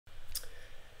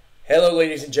Hello,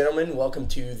 ladies and gentlemen. Welcome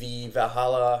to the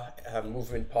Valhalla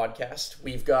Movement podcast.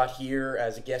 We've got here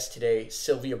as a guest today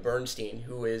Sylvia Bernstein,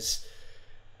 who is,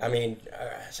 a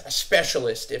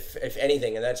specialist, if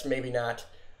anything, and that's maybe not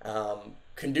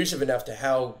conducive enough to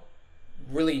how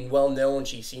really well known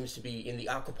she seems to be in the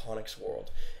aquaponics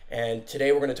world. And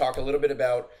today we're going to talk a little bit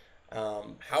about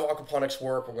how aquaponics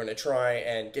work. We're going to try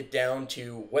and get down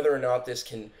to whether or not this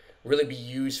can really be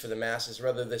used for the masses,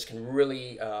 whether this can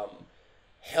really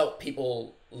help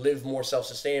people live more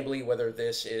self-sustainably, whether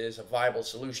this is a viable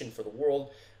solution for the world,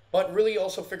 but really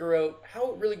also figure out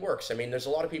how it really works. I mean, there's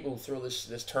a lot of people who throw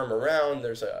this term around.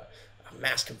 There's a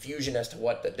mass confusion as to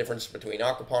what the difference between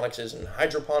aquaponics is and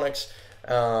hydroponics.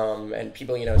 And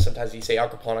people, sometimes you say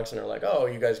aquaponics and they're like, oh,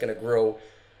 are you guys going to grow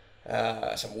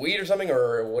some weed or something?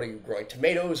 Or what are you growing?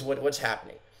 Tomatoes? What's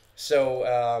happening?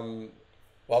 So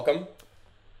welcome.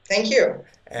 Thank you.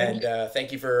 And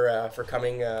thank you for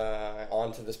coming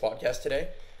on to this podcast today.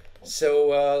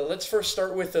 So let's first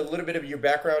start with a little bit of your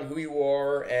background, who you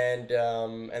are, and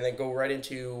then go right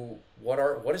into what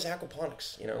is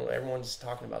aquaponics? Everyone's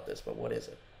talking about this, but what is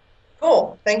it?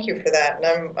 Cool. Thank you for that.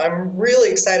 And I'm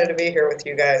really excited to be here with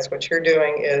you guys. What you're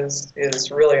doing is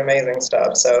really amazing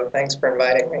stuff. So thanks for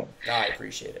inviting me. I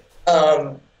appreciate it.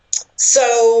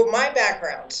 So my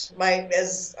background,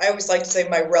 as I always like to say,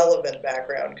 my relevant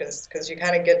background, because you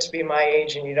kind of get to be my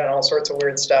age and you've done all sorts of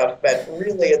weird stuff. But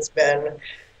really, it's been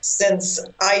since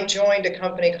I joined a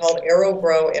company called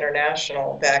AeroGrow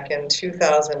International back in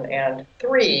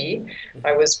 2003.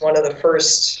 I was one of the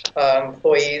first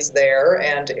employees there,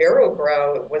 and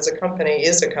AeroGrow is a company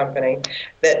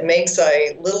that makes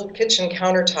a little kitchen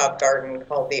countertop garden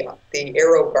called the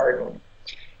Aero Garden.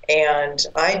 And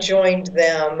I joined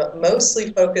them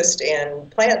mostly focused in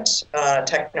plant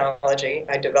technology.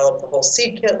 I developed the whole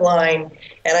seed kit line,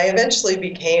 and I eventually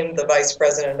became the vice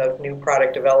president of new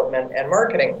product development and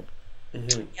marketing.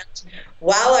 Mm-hmm. And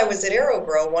while I was at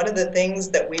AeroGrow, one of the things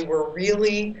that we were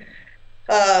really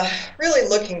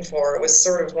looking for, it was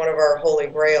sort of one of our holy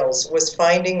grails, was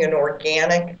finding an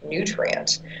organic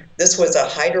nutrient. This was a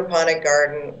hydroponic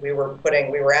garden. We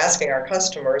were asking our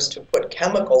customers to put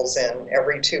chemicals in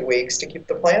every 2 weeks to keep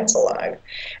the plants alive.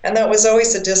 And that was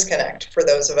always a disconnect for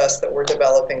those of us that were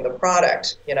developing the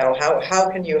product. How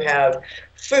can you have a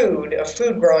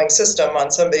food growing system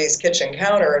on somebody's kitchen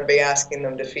counter and be asking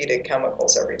them to feed it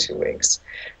chemicals every 2 weeks?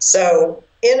 So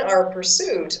in our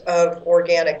pursuit of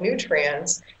organic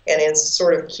nutrients and in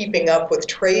sort of keeping up with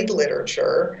trade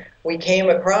literature, we came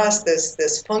across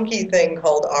this funky thing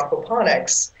called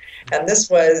aquaponics. And this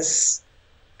was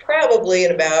probably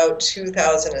in about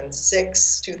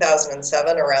 2006,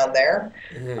 2007, around there.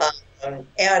 Mm-hmm.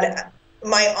 And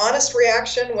my honest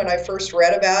reaction when I first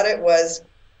read about it was,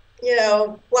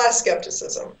 a lot of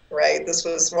skepticism, right? This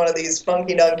was one of these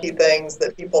funky-dunky things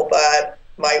that people thought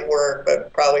might work,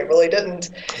 but probably really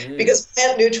didn't, because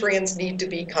plant nutrients need to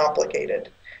be complicated.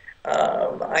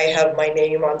 I have my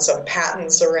name on some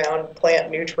patents around plant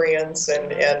nutrients,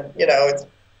 and it's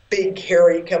big,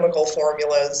 hairy chemical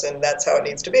formulas, and that's how it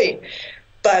needs to be.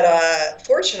 But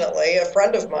fortunately, a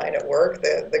friend of mine at work,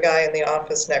 the guy in the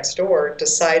office next door,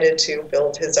 decided to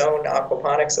build his own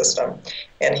aquaponic system.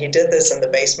 And he did this in the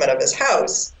basement of his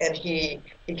house. And he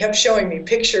kept showing me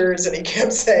pictures, and he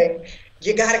kept saying,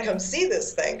 you got to come see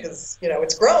this thing because,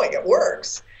 it's growing, it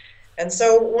works. And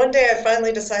so one day I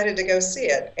finally decided to go see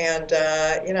it. And,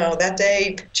 that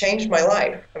day changed my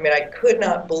life. I mean, I could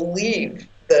not believe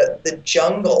the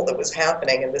jungle that was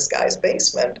happening in this guy's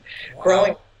basement, wow,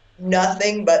 growing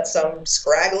nothing but some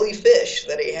scraggly fish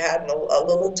that he had in a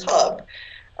little tub.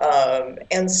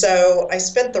 And so I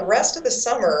spent the rest of the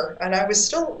summer, and I was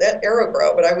still at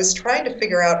AeroGrow, but I was trying to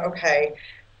figure out, okay,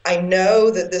 I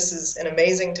know that this is an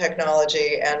amazing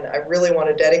technology, and I really want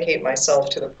to dedicate myself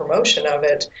to the promotion of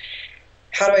it.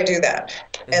 How do I do that?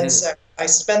 Mm-hmm. And so I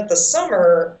spent the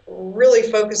summer really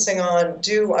focusing on,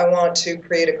 do I want to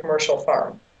create a commercial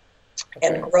farm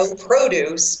and grow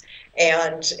produce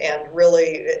and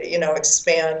really,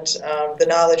 expand the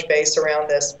knowledge base around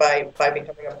this by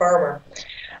becoming a farmer?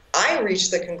 I reached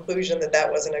the conclusion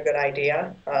that wasn't a good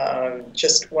idea,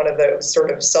 just one of those sort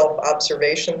of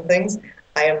self-observation things.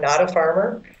 I am not a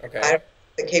farmer. Okay. I don't have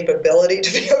the capability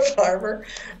to be a farmer.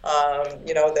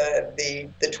 The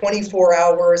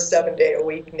 24-hour,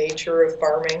 7-day-a-week nature of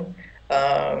farming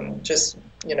just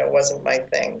wasn't my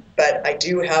thing. But I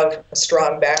do have a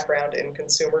strong background in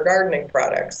consumer gardening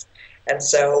products. And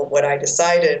so what I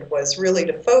decided was really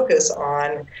to focus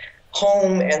on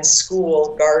home and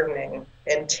school gardening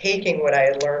and taking what I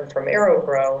had learned from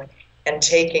AeroGrow and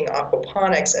taking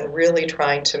aquaponics and really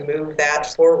trying to move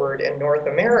that forward in North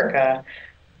America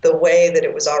the way that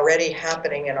it was already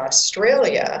happening in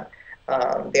Australia.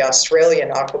 The Australian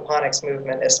aquaponics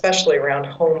movement, especially around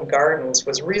home gardens,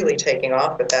 was really taking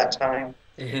off at that time.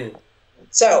 Mm-hmm.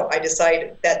 So I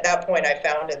decided, at that point I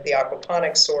founded the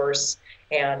Aquaponic Source,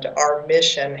 and our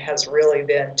mission has really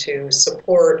been to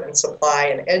support and supply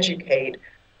and educate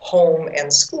home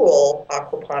and school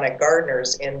aquaponic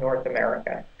gardeners in North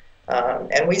America.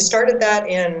 And we started that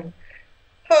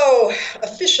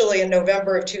officially in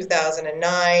November of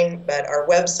 2009, but our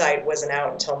website wasn't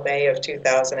out until May of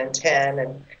 2010,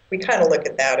 and we kind of look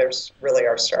at that as really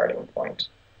our starting point.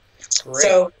 Great.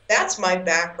 So that's my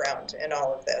background in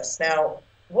all of this. Now,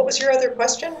 what was your other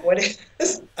question? What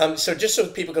is? So just so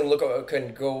people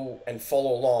can go and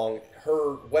follow along,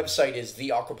 her website is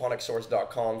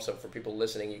theaquaponicsource.com. So for people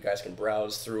listening, you guys can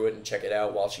browse through it and check it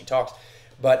out while she talks.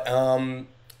 But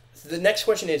the next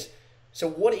question is, so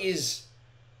what is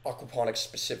aquaponics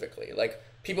specifically? Like,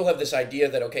 people have this idea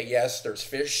that, okay, yes, there's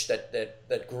fish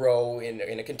that grow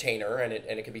in a container, and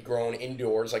it can be grown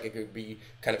indoors, like it could be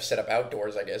kind of set up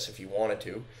outdoors, I guess, if you wanted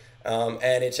to.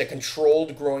 And it's a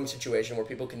controlled growing situation where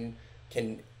people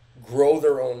can grow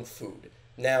their own food.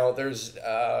 Now, there's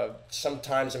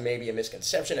sometimes maybe a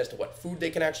misconception as to what food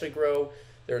they can actually grow.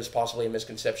 There's possibly a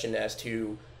misconception as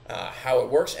to how it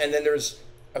works. And then there's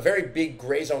a very big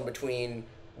gray zone between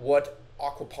what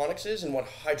aquaponics is and what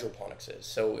hydroponics is.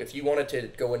 So if you wanted to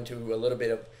go into a little bit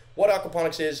of what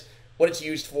aquaponics is, what it's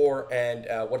used for, and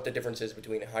what the difference is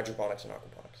between hydroponics and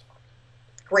aquaponics.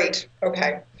 Great.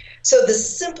 Okay. So the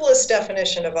simplest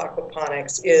definition of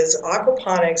aquaponics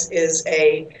is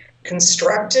a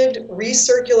constructed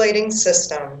recirculating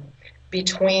system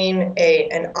between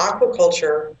an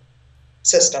aquaculture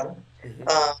system,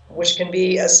 which can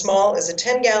be as small as a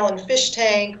 10-gallon fish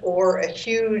tank or a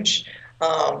huge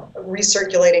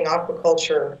recirculating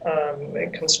aquaculture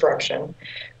construction,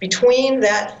 between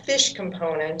that fish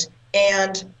component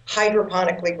and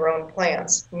hydroponically grown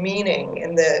plants, meaning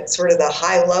in the sort of the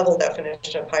high level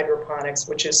definition of hydroponics,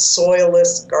 which is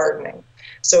soilless gardening.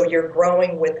 So you're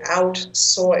growing without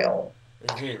soil.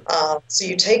 So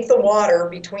you take the water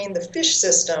between the fish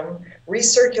system,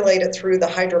 recirculate it through the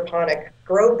hydroponic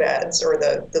grow beds or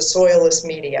the soilless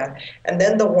media, and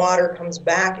then the water comes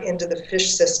back into the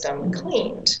fish system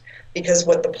cleaned. Because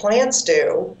what the plants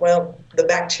do, well, the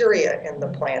bacteria in the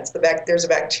plants, there's a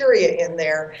bacteria in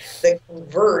there that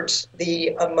convert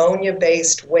the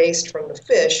ammonia-based waste from the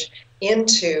fish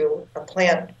into a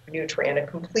plant nutrient, a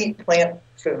complete plant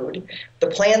food. The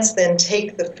plants then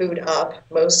take the food up,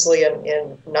 mostly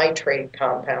in nitrate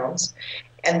compounds,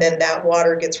 and then that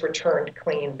water gets returned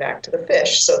clean back to the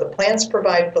fish. So the plants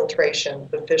provide filtration,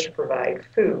 the fish provide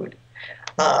food.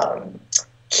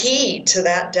 Key to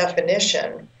that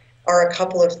definition are a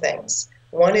couple of things.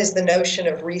 One is the notion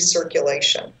of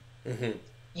recirculation.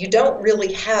 You don't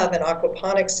really have an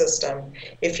aquaponic system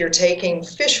if you're taking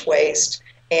fish waste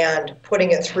and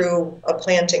putting it through a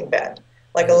planting bed.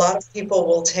 Like a lot of people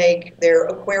will take their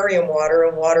aquarium water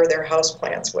and water their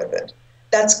houseplants with it.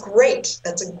 That's great.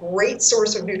 That's a great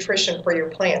source of nutrition for your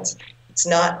plants. It's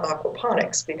not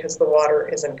aquaponics because the water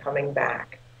isn't coming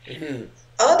back.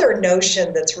 Other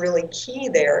notion that's really key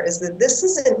there is that this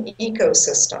is an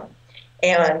ecosystem.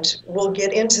 And we'll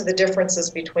get into the differences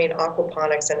between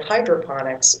aquaponics and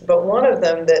hydroponics, but one of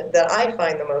them that I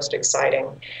find the most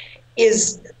exciting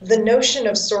is the notion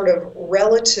of sort of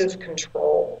relative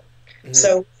control.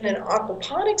 So in an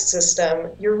aquaponic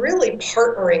system, you're really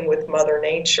partnering with Mother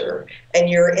Nature and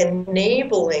you're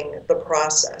enabling the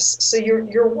process. So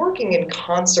you're working in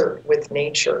concert with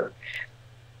nature.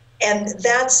 And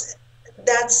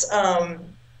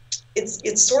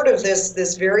it's sort of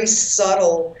this very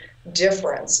subtle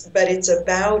difference, but it's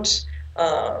about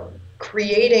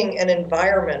creating an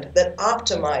environment that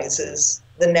optimizes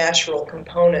the natural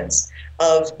components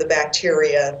of the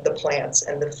bacteria, the plants,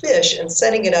 and the fish, and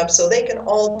setting it up so they can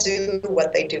all do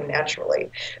what they do naturally.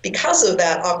 Because of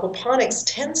that, aquaponics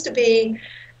tends to be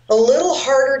a little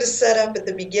harder to set up at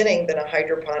the beginning than a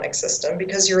hydroponic system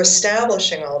because you're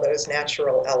establishing all those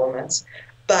natural elements.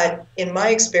 But in my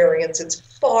experience, it's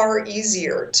far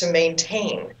easier to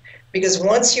maintain because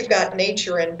once you've got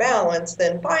nature in balance,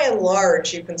 then by and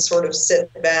large, you can sort of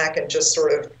sit back and just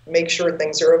sort of make sure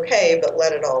things are okay, but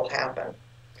let it all happen.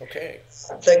 Okay.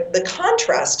 The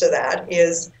contrast to that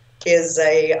is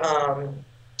a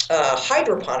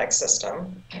hydroponic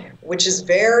system, which is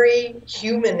very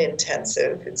human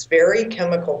intensive. It's very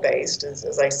chemical based,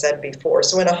 as I said before.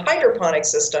 So in a hydroponic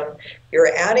system,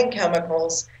 you're adding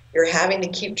chemicals, you're having to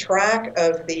keep track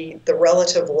of the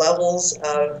relative levels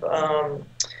of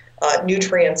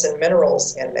nutrients and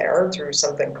minerals in there through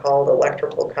something called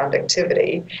electrical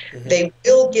conductivity. They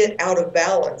will get out of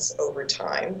balance over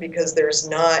time because there's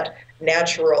not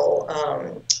natural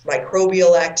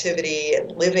microbial activity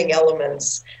and living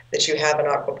elements that you have in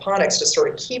aquaponics to sort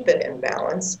of keep it in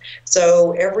balance.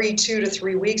 So every 2 to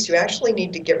 3 weeks, you actually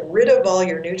need to get rid of all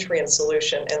your nutrient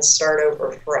solution and start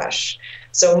over fresh.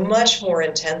 So much more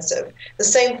intensive. The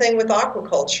same thing with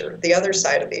aquaculture, the other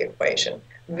side of the equation.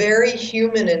 Very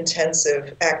human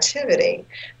intensive activity.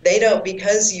 They don't,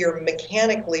 because you're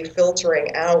mechanically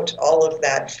filtering out all of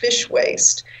that fish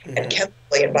waste and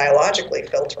chemically and biologically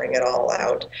filtering it all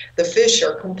out, the fish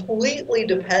are completely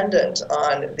dependent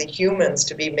on the humans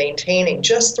to be maintaining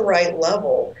just the right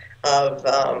level of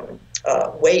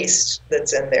waste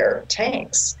that's in their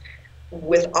tanks.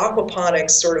 With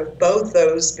aquaponics, sort of both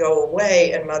those go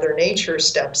away and Mother Nature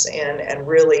steps in and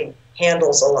really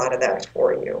handles a lot of that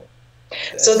for you.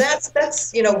 So that's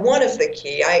one of the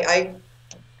key. I'm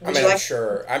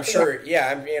sure. Yeah,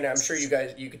 I'm sure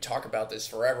you could talk about this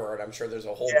forever, and I'm sure there's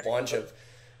a whole bunch of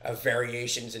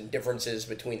variations and differences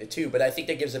between the two. But I think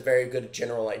that gives a very good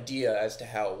general idea as to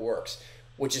how it works,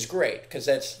 which is great because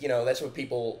that's what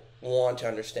people want to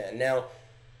understand. Now,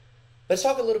 let's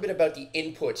talk a little bit about the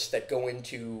inputs that go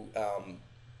into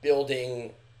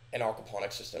building an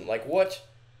aquaponic system. Like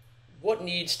what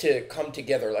needs to come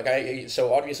together?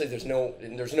 So obviously there's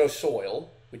no soil.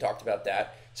 We talked about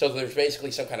that. So there's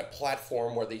basically some kind of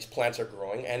platform where these plants are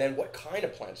growing, and then what kind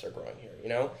of plants are growing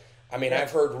here?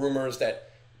 I've heard rumors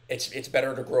that it's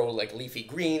better to grow like leafy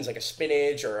greens, like a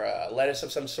spinach or a lettuce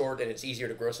of some sort, and it's easier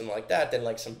to grow something like that than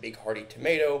like some big hardy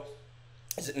tomato.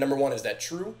 Number one, is that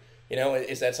true?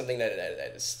 Is that something that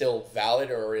is still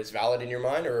valid or is valid in your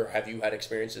mind, or have you had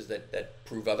experiences that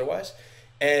prove otherwise?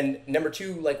 And number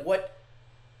two, like what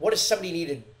does somebody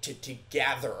need to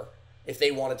gather if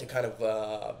they wanted to kind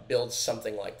of build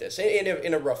something like this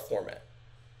in a rough format?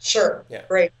 Sure. Yeah.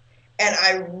 Great. And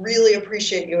I really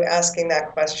appreciate you asking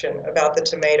that question about the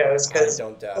tomatoes because,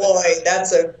 boy,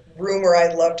 that's a rumor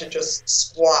I'd love to just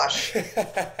squash.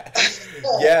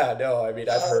 Yeah, no,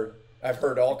 I've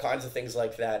heard all kinds of things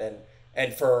like that,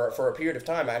 and for a period of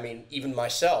time, even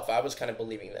myself, I was kind of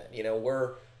believing that.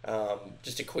 We're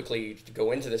just to quickly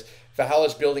go into this,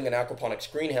 Valhalla's building an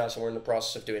aquaponics greenhouse, and we're in the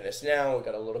process of doing this now. We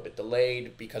got a little bit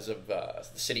delayed because of the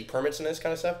city permits and this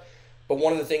kind of stuff. But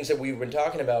one of the things that we've been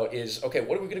talking about is, okay,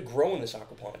 what are we going to grow in this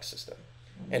aquaponics system?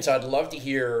 And so I'd love to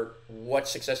hear what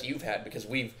success you've had, because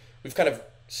we've kind of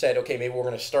said, okay, maybe we're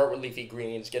going to start with leafy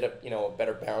greens, get a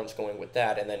better balance going with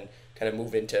that, and then kind of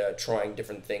move into trying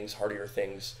different things, hardier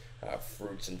things,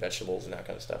 fruits and vegetables and that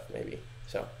kind of stuff, maybe.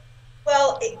 So,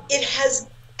 well, it has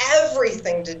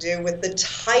everything to do with the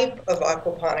type of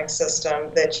aquaponic system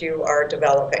that you are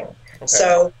developing. Okay.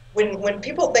 So when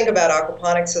people think about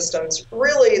aquaponic systems,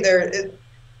 really the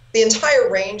entire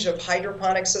range of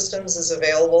hydroponic systems is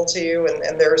available to you,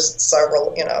 and there's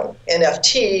several,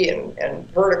 NFT and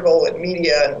vertical and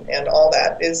media and all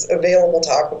that is available to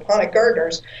aquaponic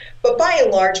gardeners. But by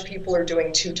and large, people are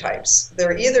doing two types.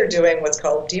 They're either doing what's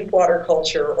called deep water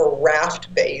culture or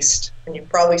raft-based, and you've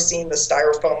probably seen the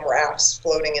styrofoam rafts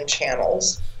floating in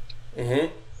channels,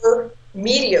 or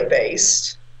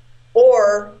media-based,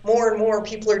 or more and more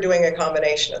people are doing a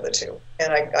combination of the two.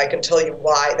 And I can tell you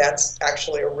why that's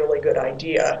actually a really good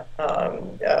idea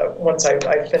once I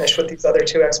finish with these other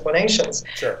two explanations.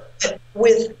 Sure.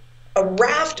 With a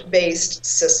raft-based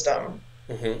system,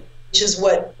 which is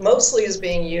what mostly is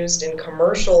being used in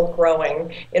commercial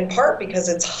growing, in part because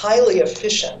it's highly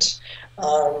efficient.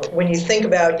 When you think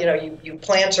about, you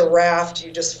plant a raft,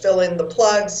 you just fill in the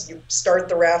plugs, you start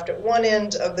the raft at one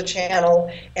end of the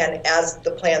channel, and as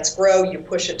the plants grow, you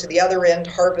push it to the other end,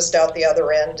 harvest out the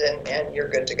other end, and you're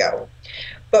good to go.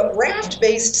 But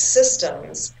raft-based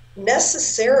systems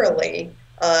necessarily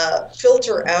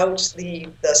filter out the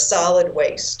solid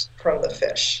waste from the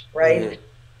fish, right?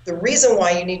 The reason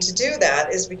why you need to do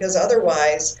that is because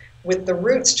otherwise, with the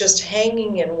roots just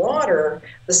hanging in water,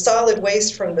 the solid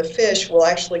waste from the fish will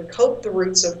actually coat the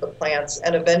roots of the plants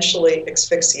and eventually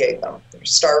asphyxiate them,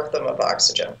 starve them of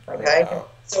oxygen, okay? Wow.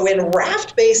 So in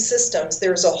raft-based systems,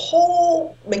 there's a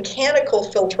whole mechanical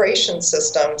filtration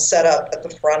system set up at the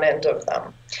front end of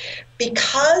them.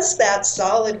 Because that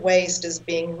solid waste is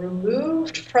being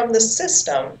removed from the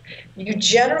system, you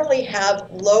generally have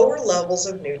lower levels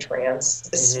of nutrients,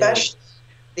 especially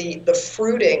the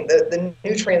fruiting, the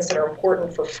nutrients that are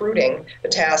important for fruiting,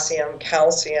 potassium,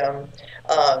 calcium,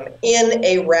 in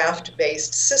a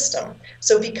raft-based system.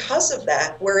 So because of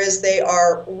that, whereas they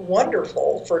are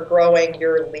wonderful for growing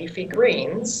your leafy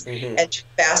greens and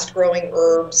fast-growing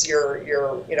herbs,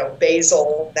 your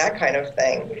basil, that kind of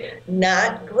thing,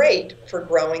 not great for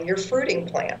growing your fruiting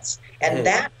plants. And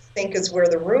that, I think, is where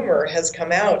the rumor has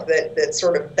come out that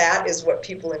sort of that is what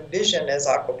people envision as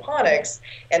aquaponics,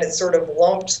 and it's sort of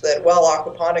lumped that, well,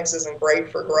 aquaponics isn't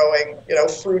great for growing,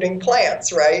 fruiting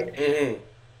plants, right?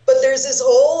 But there's this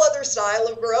whole other style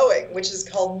of growing, which is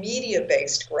called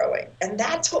media-based growing. And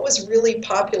that's what was really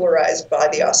popularized by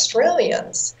the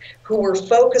Australians, who were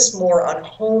focused more on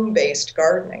home-based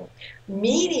gardening.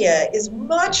 Media is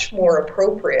much more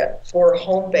appropriate for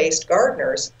home-based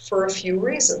gardeners for a few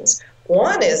reasons.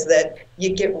 One is that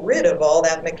you get rid of all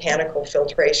that mechanical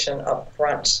filtration up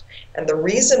front. And the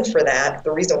reason for that,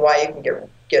 the reason why you can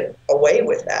get away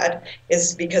with that,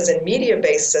 is because in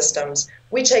media-based systems,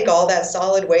 we take all that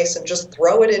solid waste and just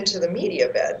throw it into the media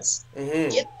beds. In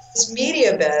those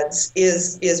media beds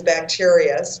is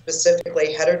bacteria,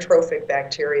 specifically heterotrophic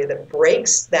bacteria, that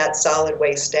breaks that solid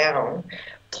waste down.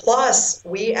 Plus,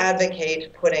 we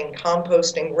advocate putting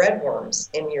composting redworms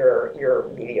in your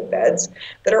media beds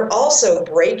that are also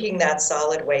breaking that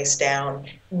solid waste down,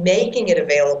 making it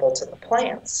available to the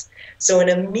plants. So in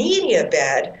a media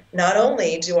bed, not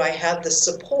only do I have the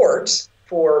support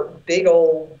for big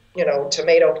old,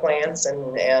 tomato plants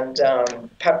and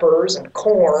peppers and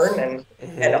corn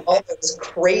and all those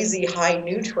crazy high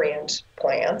nutrient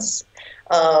plants,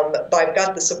 but I've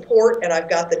got the support and I've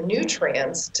got the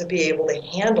nutrients to be able to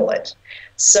handle it.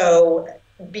 So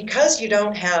because you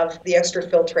don't have the extra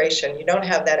filtration, you don't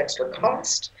have that extra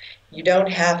cost, you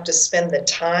don't have to spend the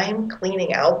time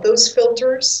cleaning out those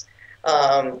filters.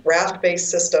 Raft-based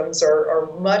systems are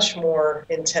much more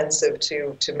intensive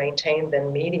to maintain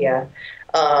than media.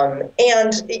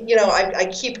 I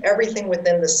keep everything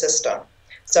within the system.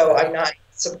 So I'm not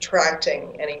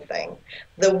subtracting anything.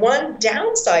 The one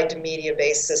downside to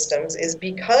media-based systems is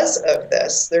because of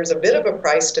this, there's a bit of a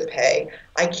price to pay.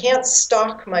 I can't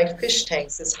stock my fish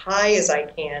tanks as high as I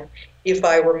can if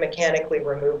I were mechanically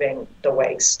removing the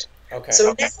waste.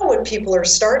 So now what people are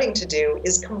starting to do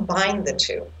is combine the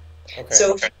two.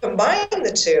 So if you combine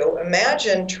the two,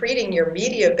 imagine treating your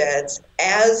media beds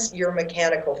as your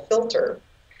mechanical filter.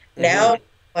 Now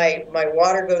my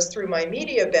water goes through my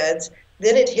media beds,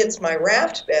 then it hits my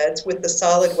raft beds with the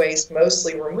solid waste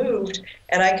mostly removed,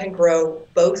 and I can grow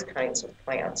both kinds of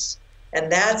plants. And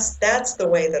that's the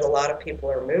way that a lot of people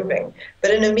are moving.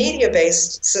 But in a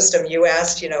media-based system, you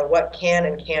asked, what can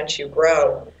and can't you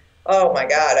grow? Oh my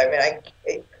God,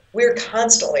 we're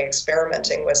constantly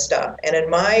experimenting with stuff. And in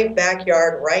my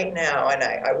backyard right now, and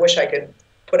I wish I could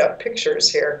put up pictures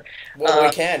here. Well, we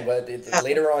can, but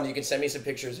later on you can send me some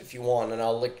pictures if you want, and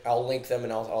I'll link them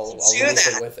and I'll release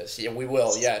it with us. Yeah, we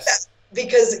will. Yes.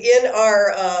 Because in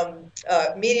our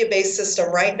media-based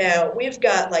system right now, we've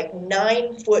got like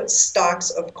 9-foot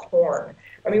stalks of corn.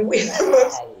 We have the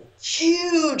most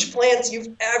huge plants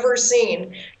you've ever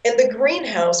seen. In the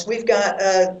greenhouse, we've got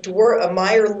a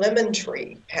Meyer lemon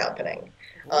tree happening.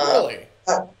 Really?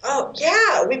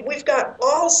 We've got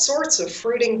all sorts of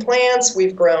fruiting plants.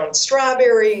 We've grown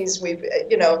strawberries. We've,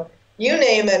 you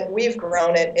name it, we've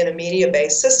grown it in a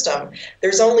media-based system.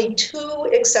 There's only 2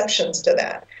 exceptions to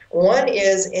that. One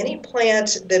is any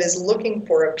plant that is looking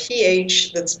for a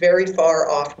pH that's very far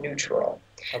off neutral.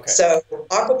 So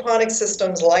aquaponic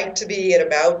systems like to be at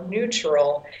about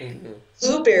neutral.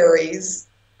 Blueberries,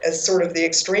 as sort of the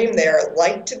extreme there,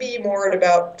 like to be more at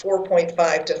about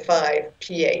 4.5 to 5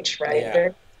 pH, right? They're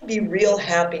going to be real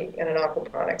happy in an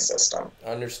aquaponic system.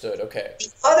 Understood. Okay.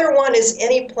 The other one is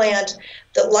any plant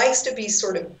that likes to be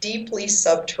sort of deeply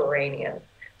subterranean.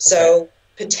 So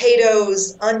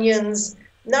potatoes, onions,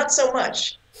 not so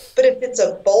much. But if it's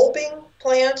a bulbing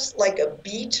plant like a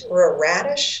beet or a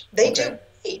radish, they do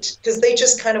great because they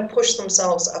just kind of push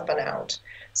themselves up and out.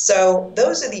 So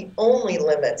those are the only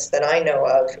limits that I know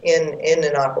of in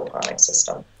an aquaponic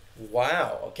system.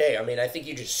 Wow. Okay. I think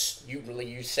you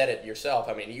said it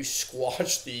yourself. You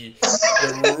squashed the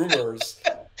rumors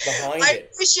behind it. I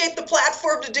appreciate the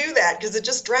platform to do that because it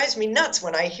just drives me nuts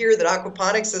when I hear that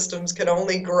aquaponic systems can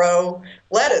only grow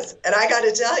lettuce. And I got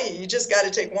to tell you, you just got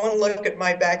to take one look at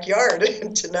my backyard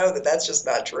to know that that's just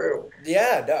not true.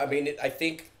 Yeah. No, I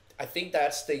think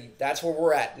that's where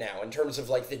we're at now in terms of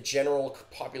like the general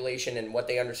population and what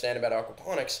they understand about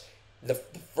aquaponics. The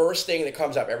first thing that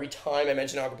comes up every time I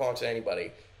mention aquaponics to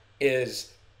anybody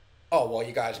is, oh, well,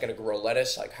 you guys are gonna grow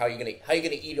lettuce. Like, how are you gonna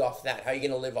eat off that? How are you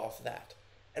gonna live off that?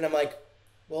 And I'm like,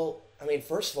 Well, I mean,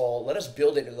 first of all, let us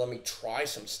build it and let me try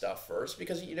some stuff first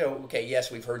because, okay,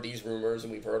 yes, we've heard these rumors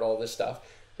and we've heard all this stuff.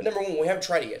 But number one, we haven't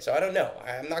tried it yet, so I don't know.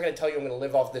 I'm not going to tell you I'm going to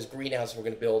live off this greenhouse we're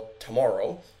going to build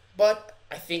tomorrow, but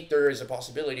I think there is a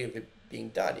possibility of it being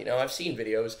done. I've seen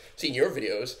videos, seen your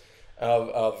videos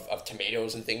of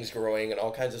tomatoes and things growing and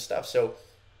all kinds of stuff. So,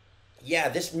 yeah,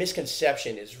 this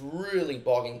misconception is really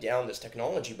bogging down this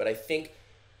technology, but I think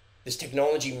this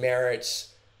technology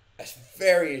merits a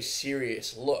very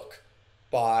serious look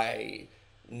by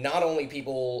not only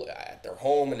people at their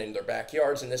home and in their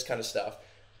backyards and this kind of stuff,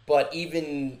 but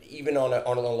even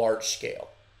on a large scale.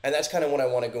 And that's kind of what I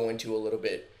want to go into a little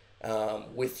bit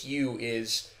with you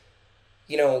is,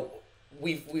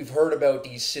 we've heard about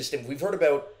these systems, we've heard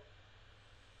about,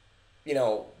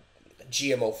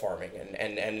 GMO farming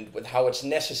and with how it's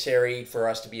necessary for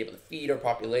us to be able to feed our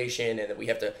population and that we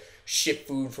have to ship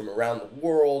food from around the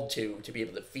world to be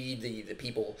able to feed the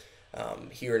people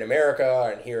here in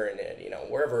America and here in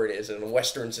wherever it is in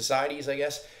Western societies, I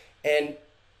guess. And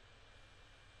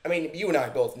I mean, you and I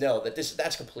both know that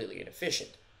that's completely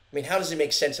inefficient. I mean, how does it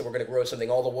make sense that we're going to grow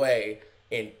something all the way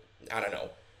in, I don't know,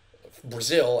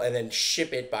 Brazil and then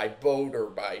ship it by boat or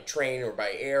by train or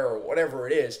by air or whatever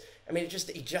it is? I mean,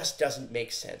 it just doesn't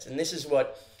make sense. And this is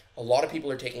what a lot of people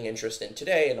are taking interest in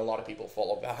today, and a lot of people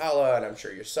follow Valhalla, and I'm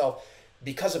sure yourself,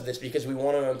 because of this, because we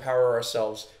want to empower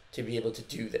ourselves to be able to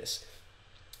do this.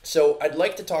 So I'd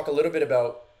like to talk a little bit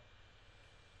about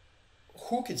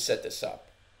who could set this up.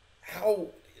 How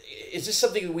is this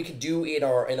something that we could do in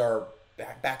our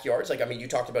backyards? Like, I mean, you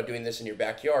talked about doing this in your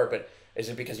backyard, but is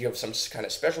it because you have some kind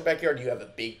of special backyard? Do you have a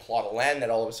big plot of land that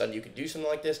all of a sudden you could do something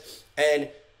like this? And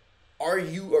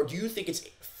do you think it's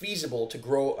feasible to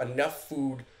grow enough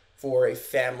food for a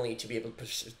family to be able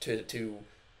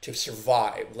to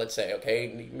survive? Let's say,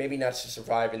 okay, maybe not to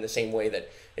survive in the same way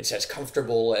that it's as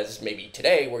comfortable as maybe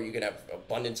today, where you can have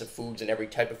abundance of foods and every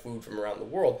type of food from around the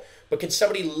world. But can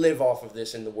somebody live off of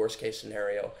this in the worst case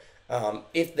scenario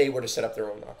if they were to set up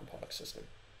their own aquaponics system?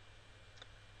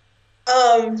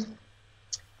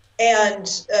 And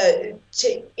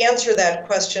to answer that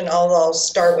question, I'll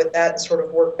start with that and sort of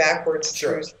work backwards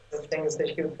through the things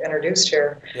that you've introduced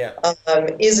here. Yeah.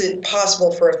 Is it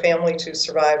possible for a family to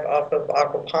survive off of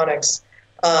aquaponics?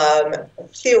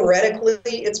 Theoretically,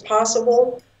 it's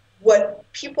possible.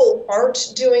 What people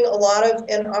aren't doing a lot of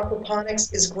in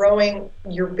aquaponics is growing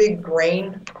your big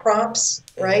grain crops,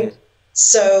 right? Mm-hmm.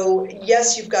 So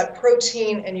yes, you've got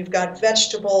protein and you've got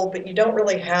vegetable, but you don't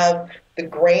really have the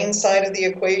grain side of the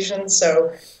equation.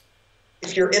 So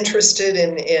if you're interested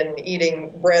in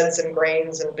eating breads and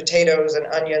grains and potatoes and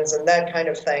onions and that kind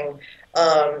of thing,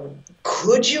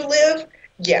 could you live?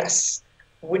 Yes.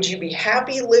 Would you be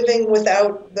happy living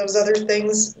without those other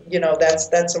things?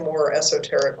 That's a more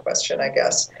esoteric question, I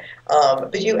guess.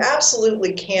 But you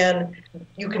absolutely can.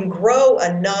 You can grow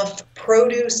enough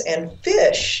produce and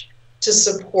fish to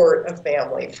support a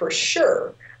family, for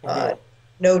sure. Mm-hmm.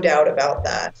 No doubt about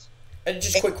that. And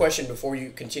just a quick question before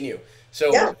you continue.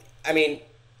 So, yeah. I mean,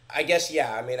 I guess,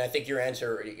 yeah, I mean, I think your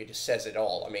answer, it just says it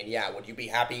all. I mean, yeah, would you be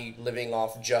happy living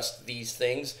off just these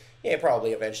things? Yeah,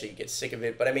 probably eventually you get sick of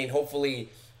it. But, I mean, hopefully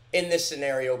in this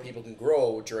scenario, people can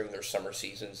grow during their summer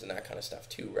seasons and that kind of stuff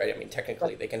too, right? I mean,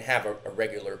 technically they can have a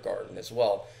regular garden as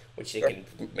well, which they can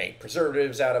make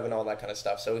preservatives out of and all that kind of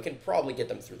stuff. So we can probably get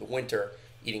them through the winter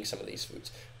eating some of these foods.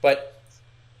 But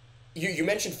you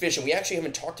mentioned fish, and we actually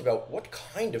haven't talked about what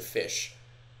kind of fish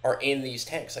are in these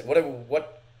tanks. Like, what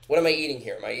am I eating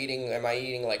here? Am I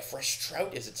eating like fresh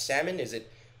trout? Is it salmon? Is it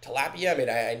tilapia? I mean,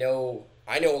 I know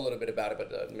a little bit about it,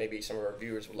 but maybe some of our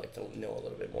viewers would like to know a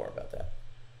little bit more about that.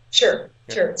 Sure.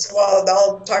 So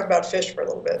I'll talk about fish for a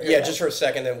little bit. Yeah, just for a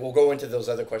second, then we'll go into those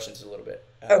other questions a little bit.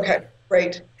 Okay,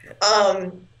 great.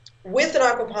 With an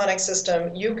aquaponic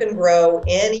system, you can grow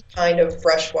any kind of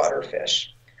freshwater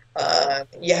fish.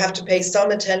 You have to pay some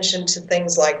attention to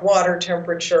things like water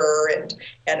temperature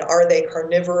and are they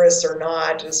carnivorous or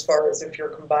not, as far as if you're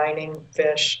combining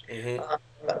fish. Mm-hmm.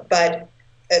 But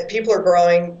people are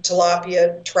growing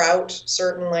tilapia, trout,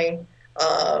 certainly,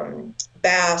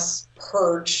 bass,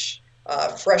 perch,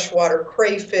 freshwater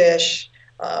crayfish,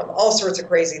 all sorts of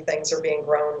crazy things are being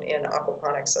grown in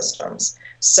aquaponic systems.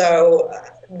 So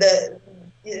the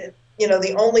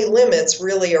only limits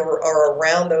really are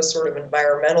around those sort of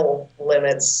environmental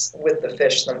limits with the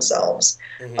fish themselves.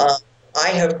 Mm-hmm. I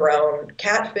have grown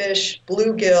catfish,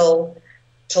 bluegill,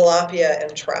 tilapia,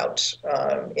 and trout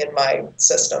in my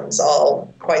systems,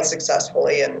 all quite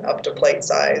successfully and up to plate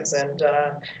size, and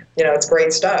it's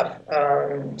great stuff.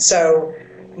 So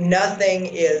nothing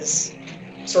is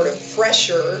sort of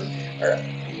fresher, or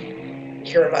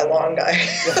here in my long guy.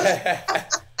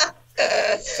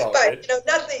 Good. You know,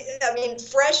 nothing, I mean,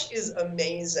 fresh is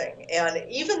amazing. And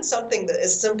even something that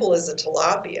as simple as a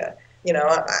tilapia, you know,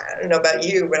 I don't know about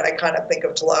you, but I kind of think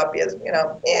of tilapia as,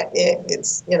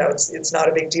 you know, it's not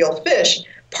a big deal fish.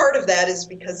 Part of that is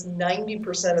because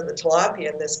 90% of the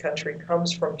tilapia in this country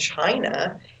comes from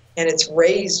China, and it's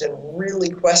raised in really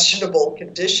questionable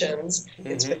conditions.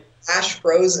 It's been flash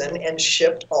frozen and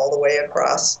shipped all the way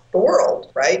across the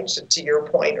world, right? To your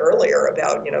point earlier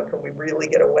about, you know, can we really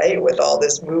get away with all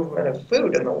this movement of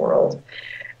food in the world?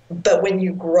 But when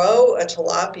you grow a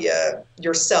tilapia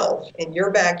yourself in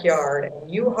your backyard and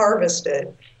you harvest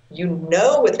it, you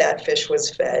know what that fish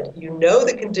was fed, you know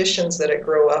the conditions that it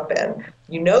grew up in,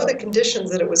 you know the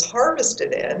conditions that it was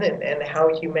harvested in, and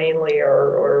how humanely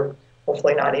or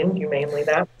hopefully not inhumanely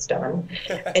that was done.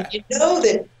 And you know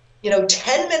that, you know,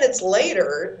 10 minutes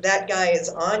later, that guy is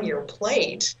on your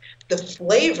plate. The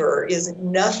flavor is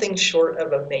nothing short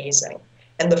of amazing.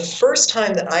 And the first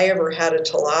time that I ever had a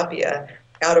tilapia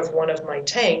out of one of my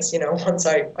tanks, you know, once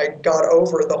I got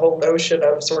over the whole notion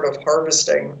of sort of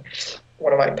harvesting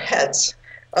one of my pets,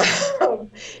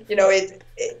 you know,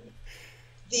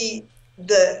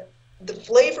 the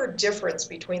flavor difference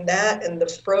between that and the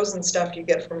frozen stuff you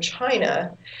get from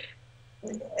China.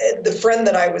 The friend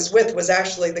that I was with was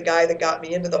actually the guy that got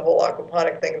me into the whole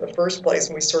aquaponic thing in the first place,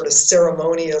 and we sort of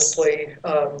ceremoniously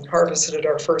harvested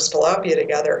our first tilapia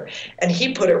together. And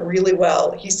he put it really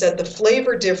well. He said the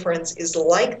flavor difference is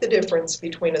like the difference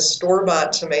between a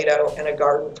store-bought tomato and a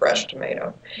garden fresh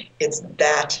tomato. It's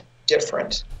that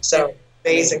different. So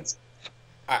amazing.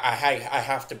 I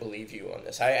have to believe you on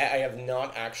this. I have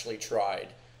not actually tried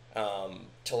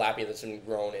tilapia that's been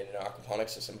grown in an aquaponic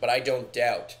system, but I don't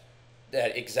doubt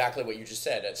that exactly what you just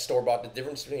said. At store-bought, the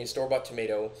difference between a store-bought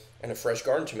tomato and a fresh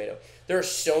garden tomato. There are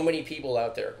so many people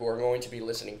out there who are going to be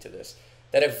listening to this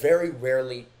that have very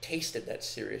rarely tasted that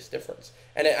serious difference.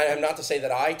 And I'm not to say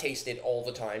that I taste it all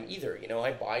the time either. You know,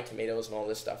 I buy tomatoes and all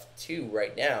this stuff too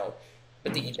right now.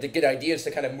 But the good idea is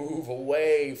to kind of move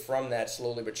away from that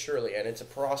slowly but surely, and it's a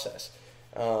process.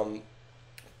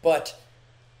 But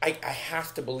I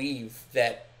have to believe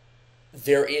that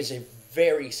there is a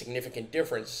very significant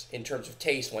difference in terms of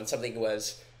taste when something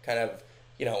was kind of,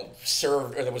 you know,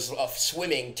 served, or that was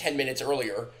swimming 10 minutes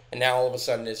earlier, and now all of a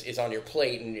sudden is on your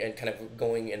plate and kind of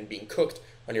going and being cooked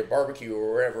on your barbecue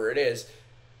or wherever it is.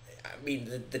 I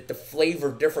mean, the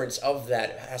flavor difference of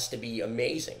that has to be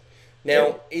amazing.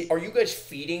 Now, are you guys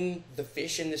feeding the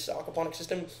fish in this aquaponic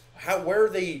system? Where are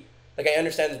they? Like, I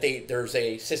understand that there's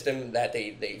a system that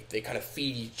they kind of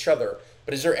feed each other,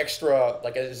 but is there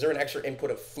is there an extra input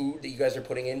of food that you guys are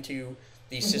putting into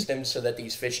these systems so that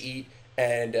these fish eat?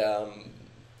 And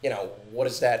you know, what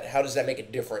is that? How does that make a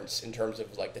difference in terms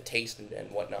of like the taste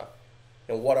and whatnot?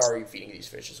 You know, what are you feeding these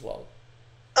fish as well?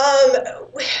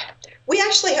 We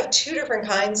actually have two different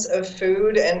kinds of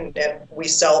food, and we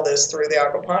sell this through the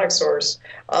Aquaponic Source.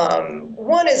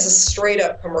 One is a straight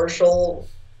up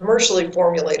commercially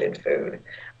formulated food.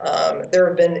 There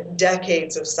have been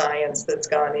decades of science that's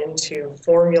gone into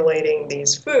formulating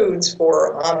these foods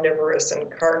for omnivorous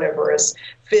and carnivorous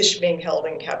fish being held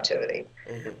in captivity.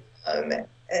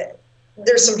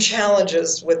 There's some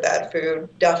challenges with that food,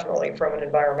 definitely from an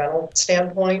environmental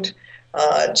standpoint.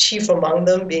 Chief among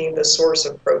them being the source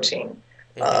of protein.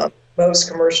 Most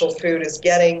commercial food is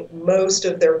getting most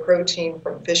of their protein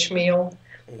from fish meal,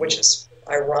 which is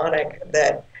ironic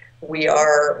that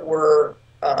we're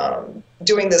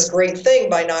doing this great thing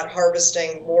by not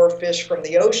harvesting more fish from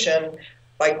the ocean,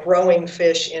 by growing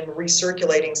fish in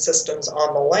recirculating systems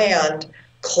on the land,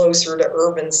 closer to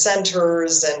urban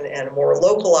centers and more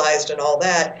localized and all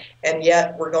that, and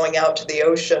yet we're going out to the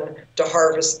ocean to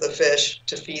harvest the fish,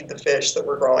 to feed the fish that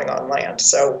we're growing on land.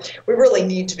 So we really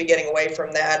need to be getting away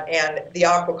from that, and the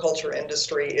aquaculture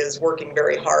industry is working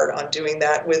very hard on doing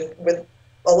that with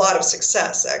a lot of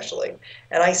success, actually.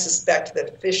 And I suspect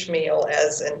that fish meal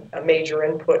as a major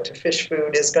input to fish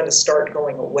food is going to start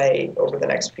going away over the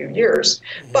next few years.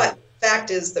 But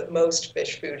fact is that most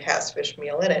fish food has fish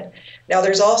meal in it. Now,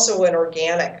 there's also an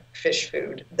organic fish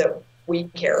food that we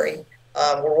carry.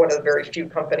 We're one of the very few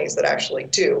companies that actually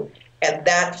do. And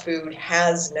that food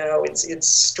has it's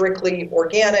strictly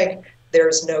organic.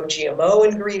 There's no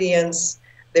GMO ingredients.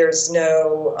 There's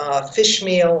no fish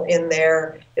meal in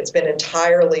there. It's been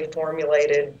entirely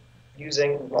formulated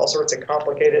using all sorts of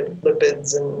complicated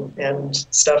lipids and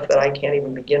stuff that I can't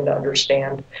even begin to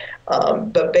understand.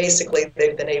 But basically,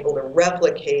 they've been able to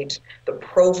replicate the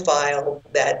profile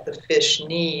that the fish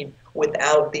need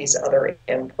without these other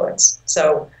inputs.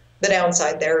 So the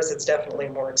downside there is it's definitely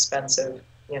more expensive.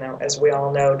 You know, as we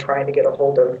all know, trying to get a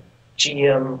hold of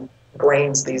GM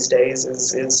grains these days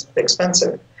is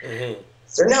expensive. Mm-hmm.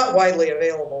 They're not widely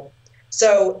available.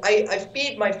 So I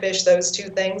feed my fish those two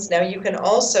things. Now you can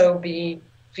also be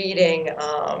feeding,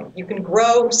 you can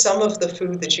grow some of the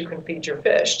food that you can feed your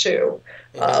fish too.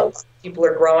 People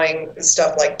are growing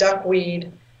stuff like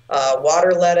duckweed,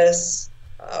 water lettuce,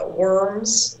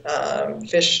 worms.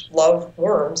 Fish love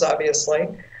worms, obviously.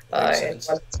 Makes sense.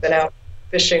 It's been out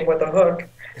fishing with a hook.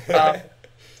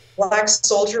 Black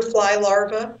soldier fly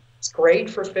larva. It's great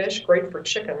for fish, great for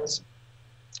chickens.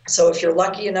 So if you're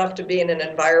lucky enough to be in an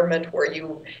environment where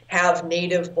you have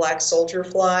native black soldier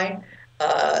fly,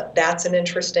 that's an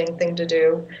interesting thing to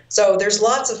do. So there's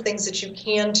lots of things that you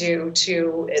can do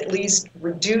to at least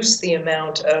reduce the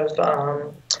amount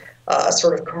of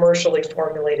sort of commercially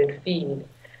formulated feed.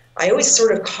 I always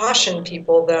sort of caution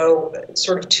people, though,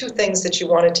 sort of two things that you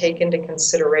want to take into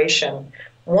consideration.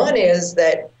 One is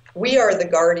that we are the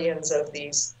guardians of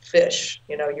these fish.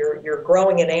 You know, you're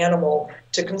growing an animal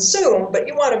to consume, but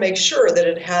you want to make sure that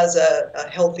it has a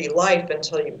healthy life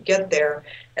until you get there.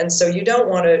 And so you don't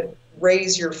want to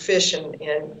raise your fish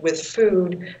with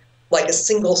food, like a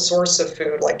single source of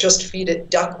food, like just feed it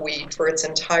duckweed for its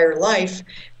entire life,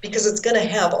 because it's going to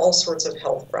have all sorts of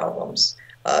health problems.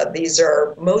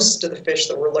 Most of the fish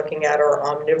that we're looking at are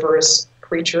omnivorous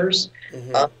creatures.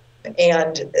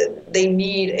 And they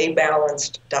need a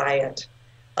balanced diet.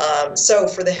 So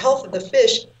for the health of the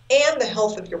fish and the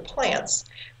health of your plants,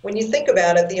 when you think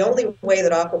about it, the only way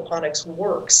that aquaponics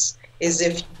works is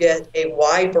if you get a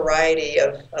wide variety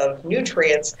of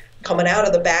nutrients coming out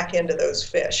of the back end of those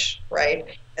fish, right?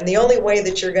 And the only way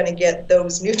that you're going to get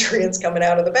those nutrients coming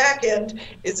out of the back end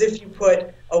is if you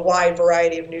put a wide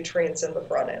variety of nutrients in the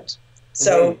front end.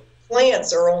 So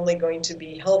plants are only going to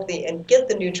be healthy and get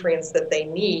the nutrients that they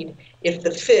need if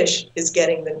the fish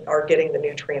are getting the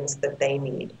nutrients that they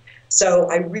need. So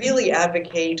I really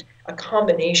advocate a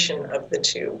combination of the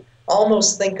two.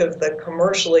 Almost think of the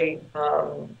commercially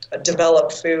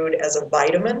developed food as a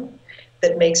vitamin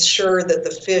that makes sure that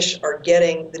the fish are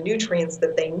getting the nutrients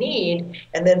that they need,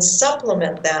 and then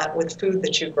supplement that with food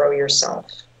that you grow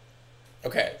yourself.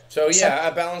 Okay, so yeah,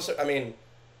 a balance. I mean,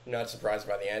 not surprised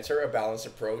by the answer. A balanced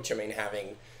approach. I mean,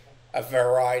 having a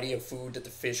variety of food that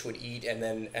the fish would eat, and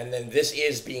then this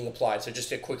is being applied. So just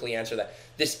to quickly answer that,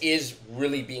 this is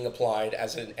really being applied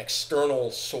as an external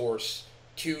source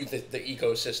to the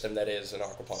ecosystem that is an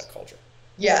aquaponic culture.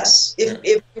 Yes, if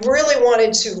you really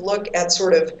wanted to look at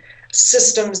sort of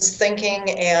systems thinking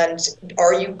and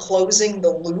are you closing the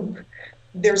loop,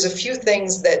 there's a few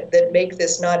things that make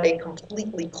this not a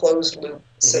completely closed loop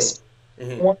system.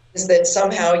 One is that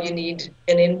somehow you need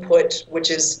an input,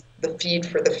 which is the feed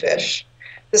for the fish.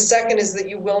 The second is that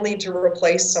you will need to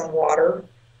replace some water,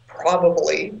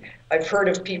 probably. I've heard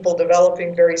of people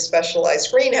developing very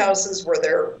specialized greenhouses where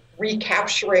they're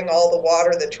recapturing all the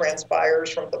water that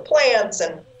transpires from the plants.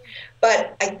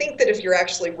 But I think that if you're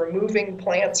actually removing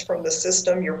plants from the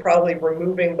system, you're probably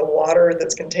removing the water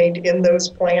that's contained in those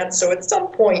plants. So at some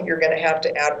point, you're going to have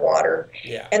to add water.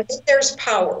 Yeah. And then there's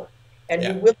power. And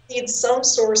you will need some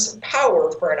source of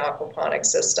power for an aquaponic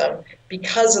system.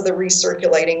 Because of the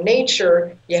recirculating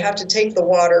nature, you have to take the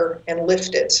water and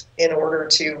lift it in order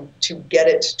to get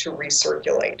it to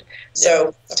recirculate.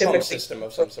 So a typically pump system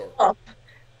of some sort.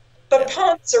 But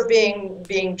pumps are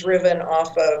being driven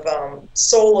off of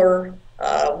solar,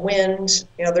 wind.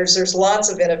 You know, there's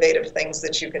lots of innovative things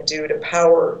that you can do to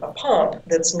power a pump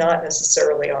that's not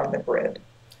necessarily on the grid.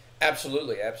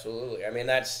 Absolutely, absolutely. I mean,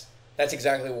 that's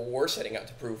exactly what we're setting out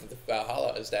to prove with the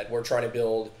Valhalla, is that we're trying to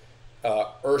build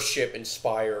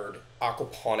Earthship-inspired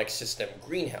aquaponic system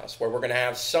greenhouse, where we're going to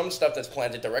have some stuff that's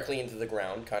planted directly into the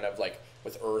ground, kind of like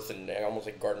with earth and almost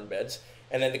like garden beds,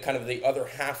 and then the other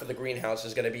half of the greenhouse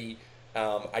is going to be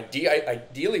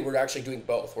ideally we're actually doing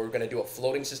both. We're going to do a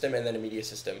floating system and then a media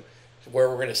system, where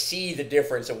we're going to see the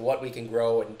difference of what we can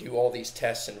grow and do all these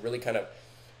tests and really kind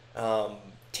of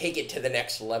take it to the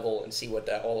next level and see what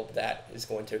all of that is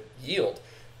going to yield.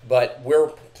 But we're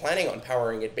planning on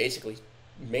powering it basically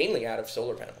mainly out of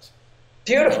solar panels.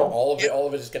 Beautiful. All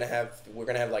of it is going to have, we're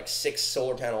going to have like 6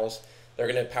 solar panels.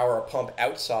 They're going to power a pump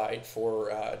outside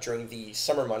for during the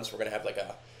summer months. We're going to have like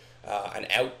an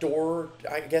outdoor,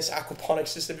 I guess, aquaponic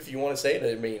system, if you want to say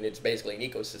it. I mean, it's basically an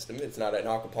ecosystem. It's not an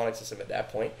aquaponic system at that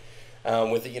point,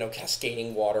 with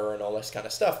cascading water and all this kind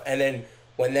of stuff. And then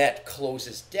when that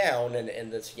closes down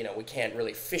and that's, we can't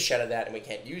really fish out of that and we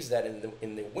can't use that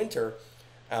in the winter,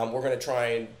 we're going to try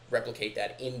and replicate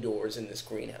that indoors in this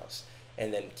greenhouse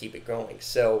and then keep it going.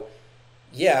 So,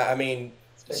 yeah, I mean,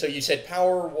 so you said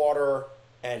power, water,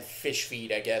 and fish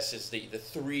feed, I guess, is the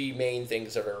three main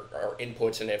things that are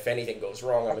inputs. And if anything goes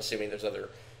wrong, I'm assuming there's other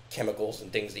chemicals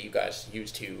and things that you guys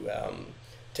use to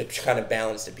kind of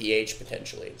balance the pH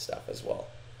potentially and stuff as well.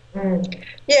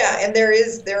 Yeah, and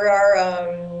there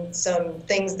are some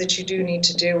things that you do need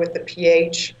to do with the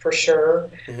pH for sure.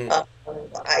 Mm-hmm.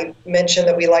 I mentioned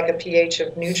that we like a pH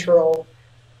of neutral.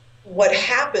 What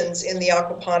happens in the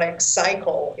aquaponics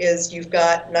cycle is you've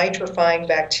got nitrifying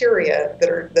bacteria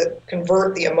that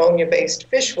convert the ammonia-based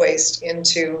fish waste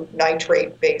into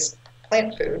nitrate-based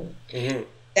plant food. Mm-hmm.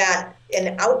 That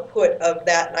an output of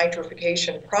that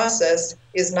nitrification process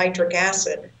is nitric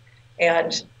acid.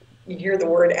 And you hear the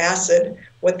word acid,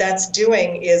 what that's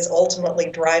doing is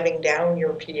ultimately driving down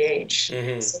your pH.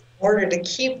 Mm-hmm. So in order to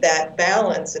keep that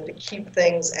balance and to keep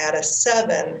things at a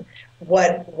 7,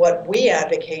 what we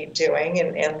advocate doing,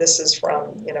 and this is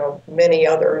from many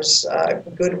others,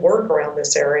 good work around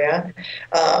this area,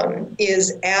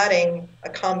 is adding a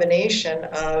combination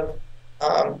of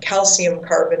calcium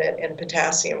carbonate and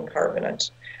potassium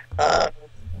carbonate.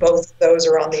 Both of those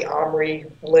are on the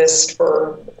OMRI list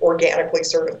for organically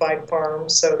certified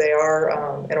farms, so they are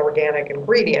an organic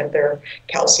ingredient. Their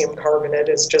calcium carbonate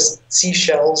is just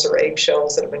seashells or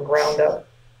eggshells that have been ground up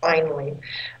finely.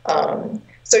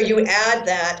 So you add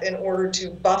that in order to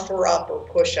buffer up or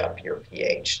push up your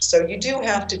pH. So you do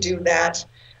have to do that.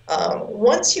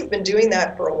 Once you've been doing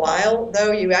that for a while,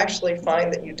 though, you actually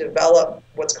find that you develop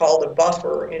what's called a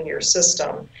buffer in your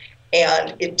system,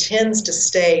 and it tends to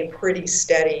stay pretty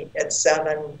steady at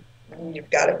 7. You've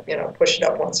got to push it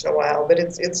up once in a while, but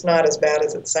it's not as bad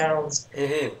as it sounds.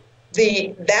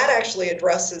 Mm-hmm. That actually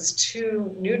addresses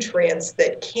 2 nutrients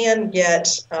that can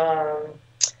get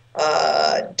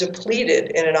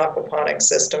depleted in an aquaponic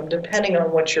system depending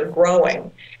on what you're growing,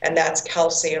 and that's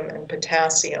calcium and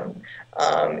potassium.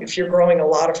 If you're growing a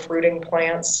lot of fruiting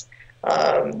plants,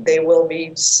 they will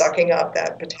be sucking up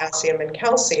that potassium and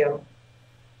calcium,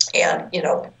 and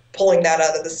pulling that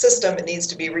out of the system. It needs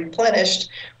to be replenished.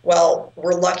 Well,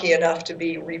 we're lucky enough to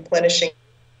be replenishing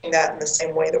that in the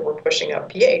same way that we're pushing up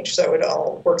pH, so it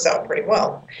all works out pretty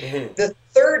well. Mm-hmm. The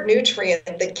third nutrient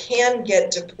that can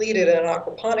get depleted in an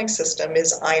aquaponic system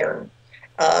is iron.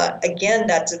 Again,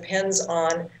 that depends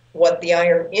on what the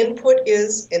iron input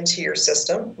is into your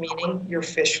system, meaning your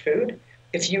fish food.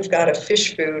 If you've got a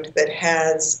fish food that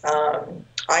has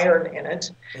iron in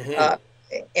it, Mm-hmm.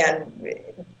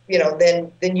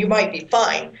 then you might be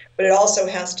fine. But it also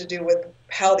has to do with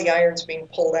how the iron's being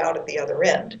pulled out at the other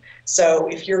end. So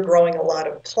if you're growing a lot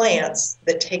of plants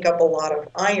that take up a lot of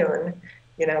iron,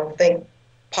 think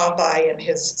Popeye and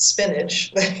his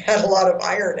spinach that had a lot of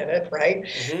iron in it, right?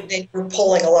 Mm-hmm. Then you're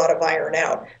pulling a lot of iron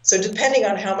out. So depending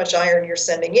on how much iron you're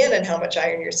sending in and how much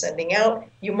iron you're sending out,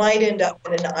 you might end up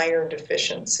in an iron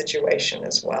deficient situation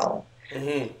as well.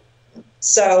 Mm-hmm.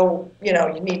 So, you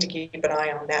need to keep an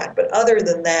eye on that. But other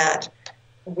than that,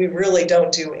 we really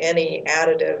don't do any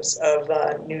additives of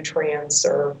nutrients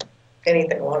or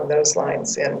anything along those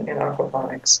lines in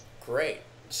aquaponics. Great.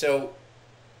 So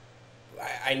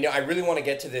I know I really want to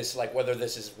get to this, like whether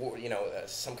this is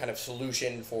some kind of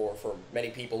solution for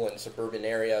many people in suburban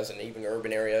areas and even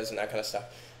urban areas and that kind of stuff.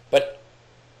 But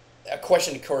a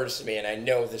question occurs to me, and I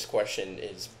know this question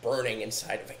is burning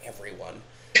inside of everyone,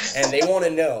 and they want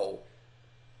to know: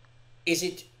 is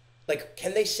it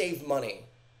can they save money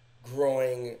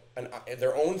growing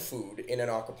their own food in an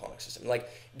aquaponic system? Like,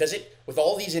 does it, with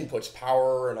all these inputs,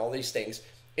 power and all these things,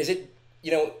 is it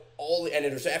and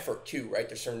there's effort too, right?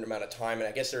 There's a certain amount of time, and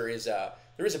I guess there is a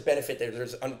benefit there.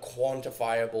 There's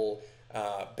unquantifiable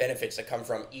benefits that come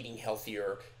from eating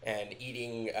healthier and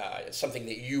eating something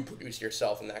that you produce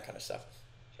yourself and that kind of stuff.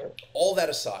 Sure. All that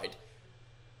aside,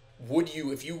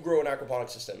 if you grow an aquaponic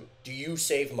system, do you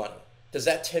save money? Does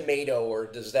that tomato or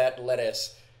does that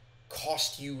lettuce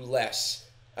cost you less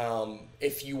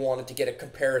if you wanted to get a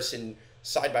comparison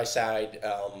side by side,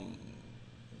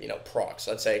 products,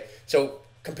 let's say? So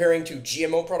comparing to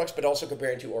GMO products, but also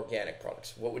comparing to organic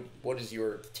products. What is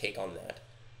your take on that?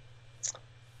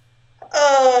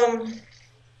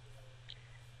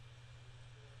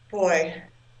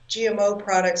 GMO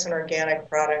products and organic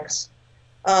products.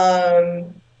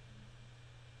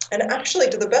 And actually,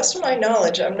 to the best of my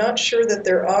knowledge, I'm not sure that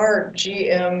there are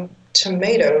GM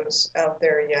tomatoes out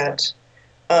there yet.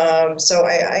 So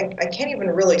I can't even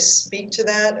really speak to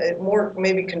that. More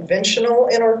maybe conventional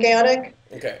and organic.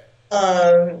 Okay.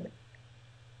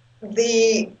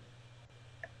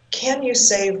 Can you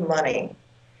save money?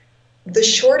 The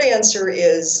short answer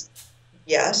is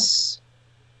yes,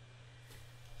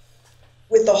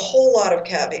 with a whole lot of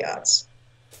caveats.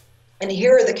 And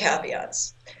here are the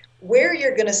caveats. where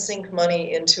you're going to sink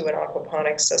money into an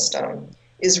aquaponics system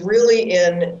is really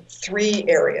in three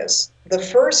areas. The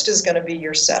first is going to be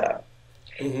your setup.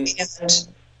 And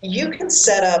you can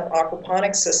set up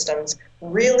aquaponics systems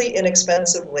really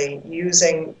inexpensively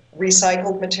using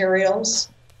recycled materials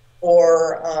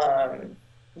or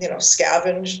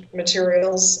scavenged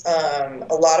materials.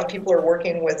 A lot of people are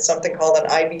working with something called an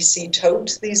IBC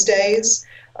tote these days.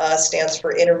 Stands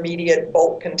for intermediate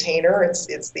bulk container.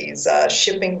 It's these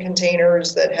shipping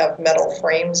containers that have metal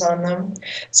frames on them.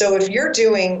 So if you're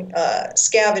doing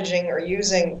scavenging or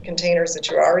using containers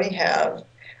that you already have,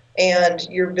 and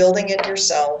you're building it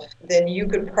yourself, then you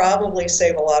could probably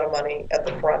save a lot of money at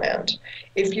the front end.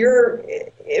 If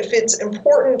it's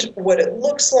important what it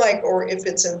looks like, or if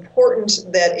it's important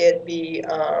that it be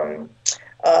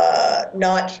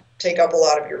not take up a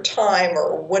lot of your time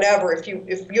or whatever, if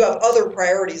you have other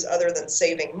priorities other than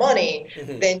saving money,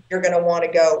 then you're going to want to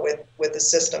go with a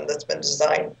system that's been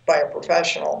designed by a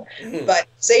professional. But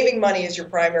saving money is your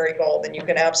primary goal, then you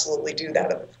can absolutely do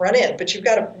that at the front end. But you've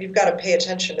got to pay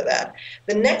attention to that.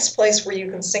 The next place where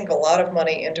you can sink a lot of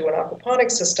money into an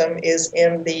aquaponics system is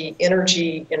in the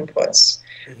energy inputs.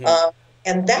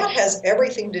 And that has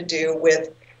everything to do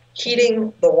with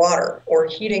heating the water or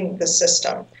heating the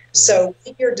system. So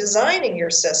when you're designing your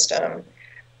system,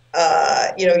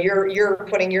 you're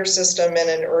putting your system in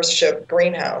an earthship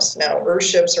greenhouse. Now,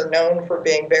 earthships are known for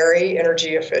being very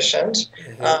energy efficient.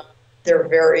 They're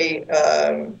very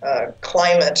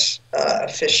climate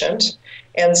efficient,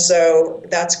 and so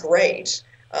that's great.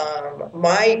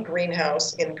 My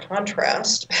greenhouse, in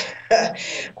contrast,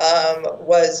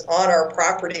 was on our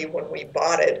property when we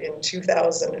bought it in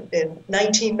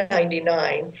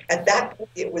 1999. At that point,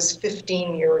 it was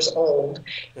 15 years old.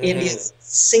 It is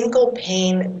single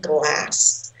pane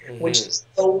glass, which is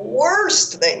the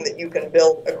worst thing that you can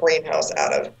build a greenhouse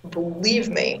out of, believe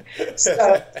me.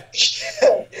 So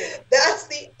that's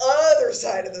the other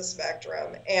side of the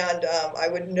spectrum, and I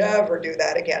would never do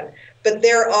that again. But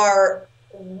there are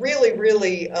really,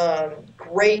 really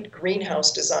great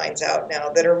greenhouse designs out now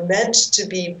that are meant to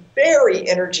be very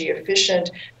energy efficient.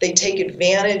 They take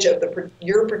advantage of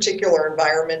your particular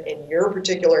environment in your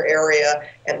particular area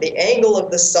and the angle of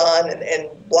the sun and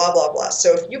blah, blah, blah.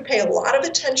 So if you pay a lot of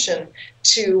attention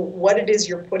to what it is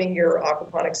you're putting your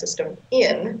aquaponic system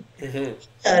in,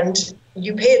 and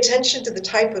you pay attention to the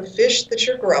type of fish that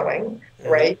you're growing,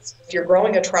 right? If you're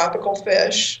growing a tropical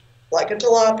fish, like a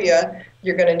tilapia,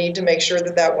 you're going to need to make sure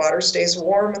that that water stays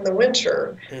warm in the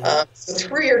winter. So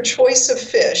through your choice of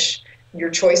fish, your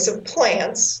choice of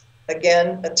plants,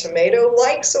 again, a tomato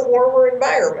likes a warmer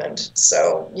environment,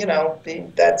 so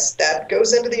that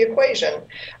goes into the equation,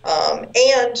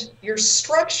 and your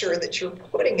structure that you're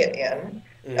putting it in.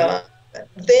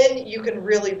 Then you can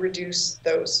really reduce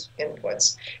those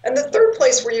inputs. And the third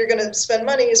place where you're going to spend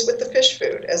money is with the fish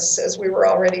food, as we were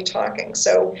already talking.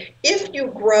 So if you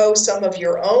grow some of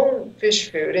your own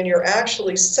fish food and you're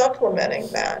actually supplementing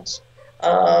that,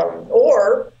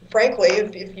 or frankly,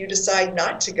 if you decide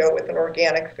not to go with an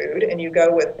organic food and you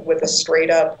go with a straight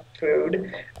up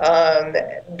food,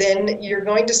 then you're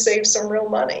going to save some real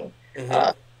money.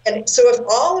 And so if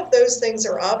all of those things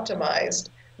are optimized,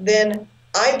 then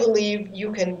I believe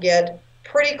you can get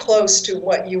pretty close to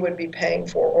what you would be paying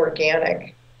for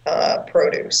organic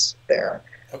produce there.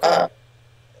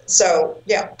 So,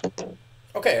 yeah.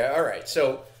 Okay, all right.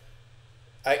 So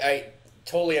I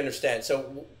totally understand.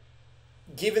 So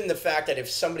given the fact that if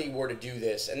somebody were to do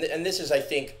this, and this is, I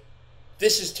think,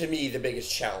 this is to me the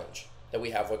biggest challenge that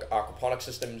we have with aquaponic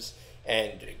systems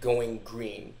and going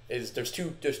green, is there's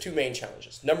two main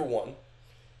challenges. Number one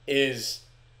is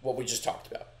what we just talked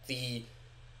about.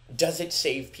 Does it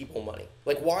save people money?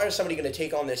 Like, why is somebody going to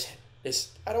take on this,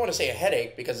 I don't want to say a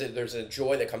headache, because there's a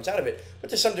joy that comes out of it, but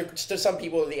to some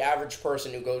people, the average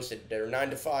person who goes to their 9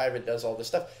 to 5 and does all this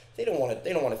stuff, they don't want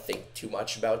to think too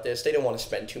much about this. They don't want to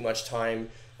spend too much time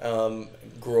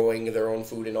growing their own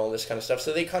food and all this kind of stuff.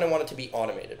 So they kind of want it to be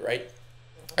automated, right?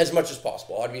 As much as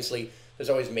possible. Obviously, there's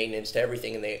always maintenance to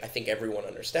everything, and I think everyone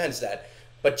understands that.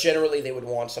 But generally, they would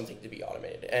want something to be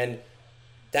automated, and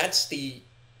that's the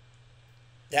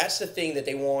thing that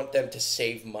they want them to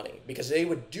save money, because they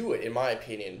would do it, in my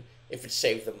opinion, if it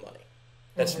saved them money.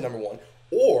 That's number one.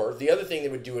 Or the other thing they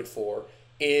would do it for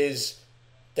is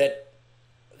that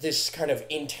this kind of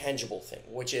intangible thing,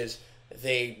 which is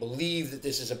they believe that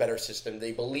this is a better system.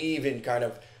 They believe in kind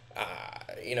of,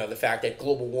 the fact that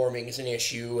global warming is an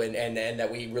issue, and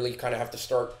that we really kind of have to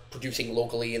start producing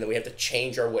locally, and that we have to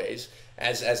change our ways,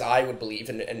 as I would believe,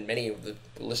 and many of the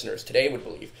listeners today would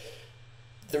believe.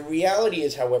 The reality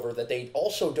is, however, that they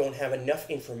also don't have enough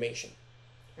information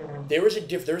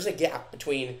there's a gap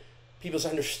between people's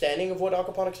understanding of what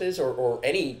aquaponics is, or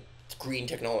any green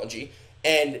technology,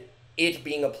 and it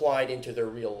being applied into their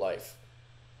real life.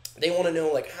 They want to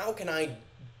know, like, how can I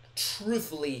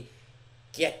truthfully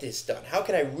get this done? How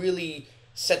can I really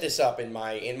set this up in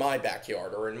my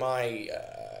backyard, or in my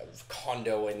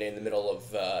condo in the middle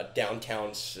of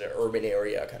downtown's urban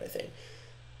area kind of thing?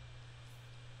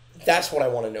 That's what I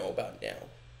want to know about now.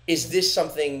 Is this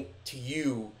something to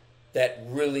you that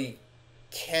really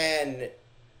can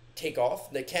take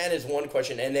off? The can is one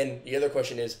question, and then the other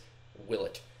question is, will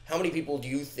it? How many people do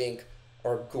you think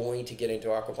are going to get into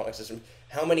aquaponics systems?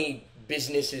 How many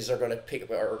businesses are going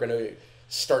to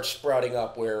start sprouting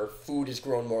up where food is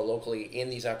grown more locally in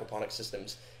these aquaponic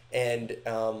systems? And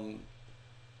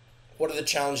what are the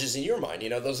challenges in your mind? You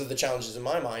know, those are the challenges in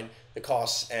my mind: the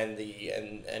costs and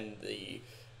the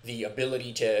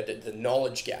ability to the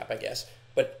knowledge gap, I guess.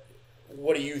 But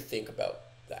what do you think about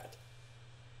that?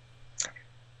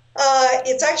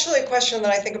 It's actually a question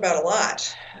that I think about a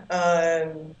lot.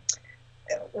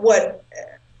 What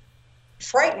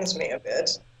frightens me a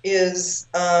bit is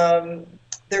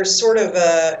there's sort of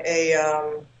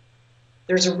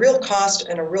there's a real cost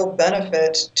and a real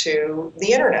benefit to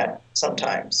the internet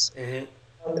sometimes. Mm-hmm.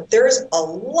 There's a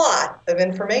lot of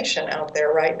information out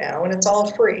there right now, and it's all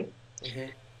free. Mm-hmm.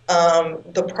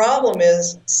 The problem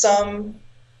is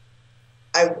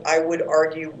I would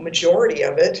argue majority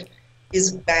of it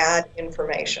is bad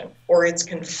information, or it's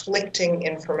conflicting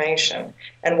information.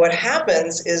 And what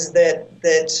happens is that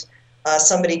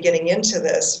somebody getting into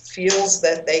this feels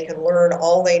that they can learn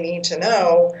all they need to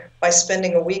know by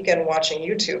spending a weekend watching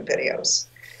YouTube videos.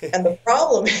 And the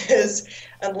problem is,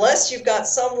 unless you've got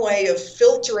some way of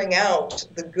filtering out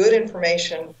the good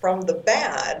information from the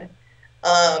bad,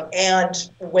 and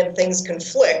when things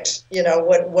conflict, you know,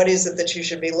 what is it that you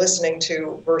should be listening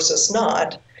to versus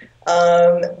not,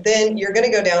 then you're going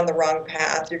to go down the wrong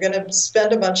path. You're going to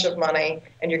spend a bunch of money,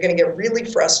 and you're going to get really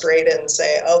frustrated and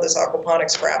say, oh, this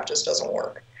aquaponics crap just doesn't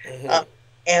work. Mm-hmm.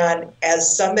 And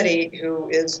as somebody who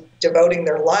is devoting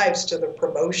their lives to the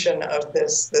promotion of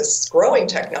this growing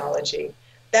technology,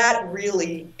 that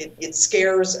really, it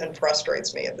scares and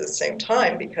frustrates me at the same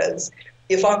time, because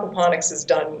if aquaponics is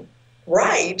done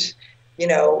right, you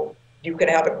know, you can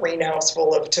have a greenhouse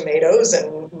full of tomatoes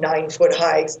and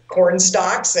 9-foot-high corn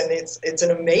stalks, and it's an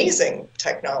amazing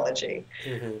technology.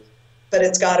 Mm-hmm. But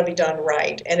it's got to be done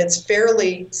right, and it's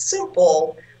fairly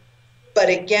simple. But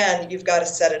again, you've got to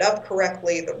set it up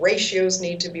correctly. The ratios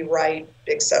need to be right,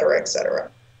 et cetera, et cetera.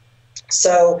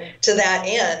 So to that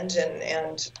end,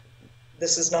 and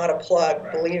this is not a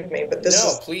plug, believe me, but this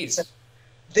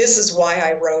is why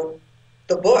I wrote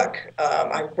the book.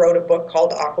 I wrote a book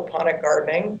called Aquaponic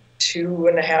Gardening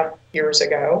 2.5 years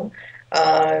ago.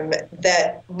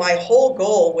 That my whole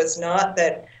goal was not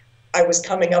that I was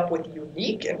coming up with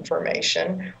unique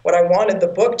information. What I wanted the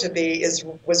book to be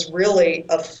was really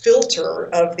a filter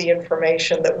of the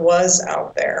information that was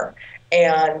out there.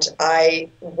 And I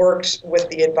worked with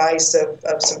the advice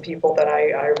of some people that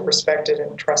I respected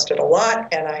and trusted a lot,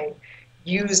 and I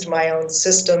used my own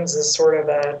systems as sort of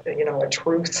a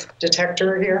truth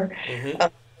detector here. Mm-hmm.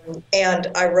 And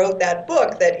I wrote that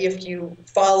book that if you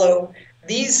follow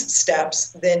these steps,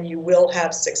 then you will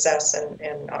have success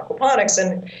in aquaponics.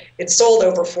 And it's sold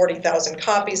over 40,000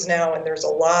 copies now, and there's a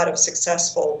lot of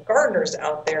successful gardeners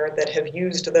out there that have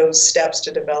used those steps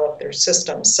to develop their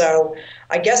systems. So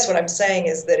I guess what I'm saying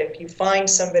is that if you find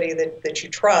somebody that you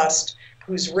trust,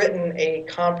 who's written a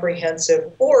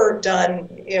comprehensive, or done,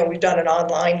 we've done an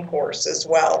online course as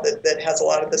well that has a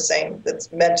lot of the same,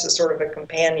 that's meant to sort of a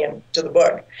companion to the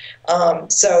book.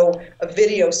 So a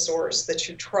video source that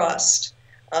you trust,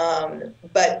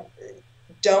 but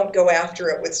don't go after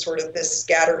it with sort of this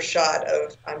scatter shot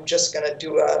of, I'm just going to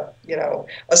do a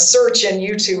search in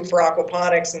YouTube for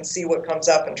aquaponics and see what comes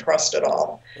up and trust it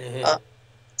all. Mm-hmm.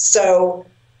 So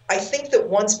I think that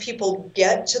once people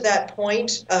get to that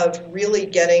point of really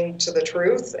getting to the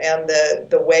truth and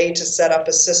the way to set up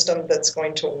a system that's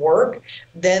going to work,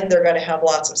 then they're going to have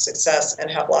lots of success and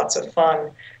have lots of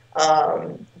fun.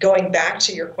 Going back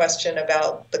to your question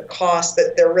about the cost,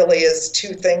 that there really is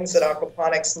two things that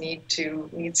aquaponics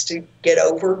needs to get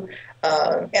over,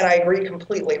 and I agree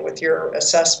completely with your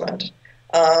assessment.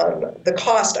 The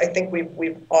cost, I think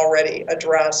we've already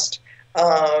addressed.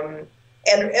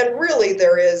 And really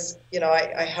there is,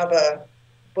 I have a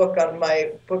book on my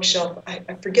bookshelf. I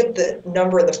forget the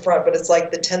number in the front, but it's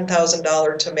like the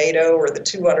 $10,000 tomato or the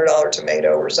 $200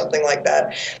 tomato or something like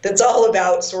that. That's all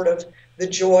about sort of the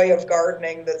joy of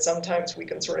gardening, that sometimes we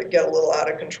can sort of get a little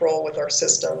out of control with our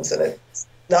systems, and it's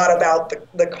not about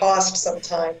the cost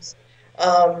sometimes.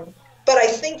 But I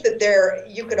think that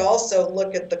you could also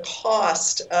look at the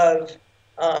cost of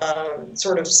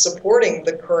sort of supporting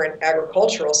the current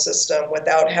agricultural system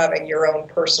without having your own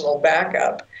personal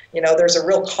backup. There's a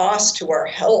real cost to our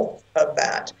health of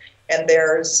that. And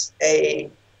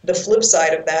the flip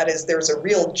side of that is there's a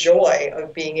real joy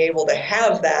of being able to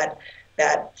have that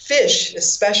fish,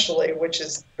 especially, which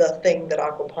is the thing that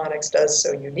aquaponics does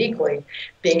so uniquely,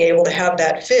 being able to have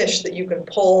that fish that you can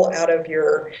pull out of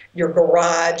your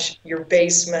garage, your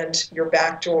basement, your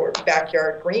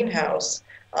backyard greenhouse,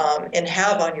 and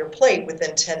have on your plate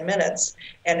within 10 minutes.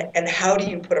 And how do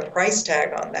you put a price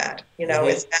tag on that?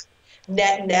 Is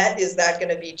that net, is that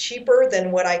going to be cheaper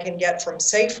than what I can get from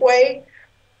Safeway?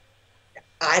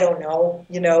 I don't know,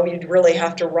 you'd really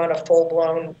have to run a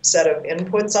full-blown set of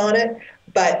inputs on it,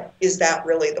 but is that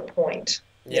really the point?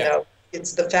 Yeah.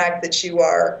 It's the fact that you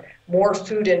are more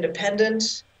food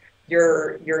independent,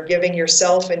 you're giving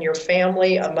yourself and your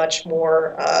family a much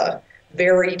more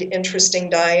varied, interesting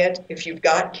diet. If you've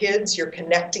got kids, you're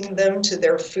connecting them to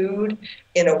their food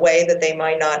in a way that they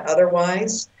might not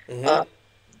otherwise.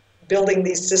 Building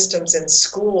these systems in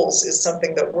schools is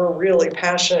something that we're really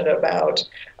passionate about.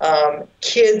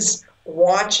 Kids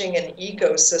watching an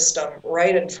ecosystem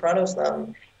right in front of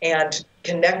them and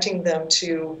connecting them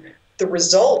to the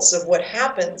results of what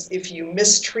happens if you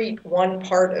mistreat one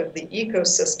part of the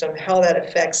ecosystem, how that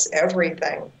affects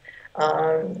everything.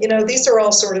 These are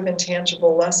all sort of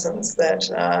intangible lessons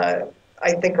that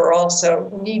I think are also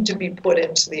need to be put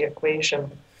into the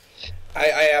equation.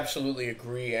 I absolutely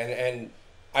agree. And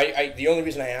I the only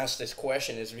reason I asked this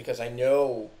question is because I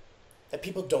know that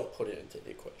people don't put it into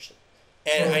the equation.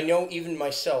 And I know even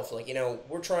myself, like,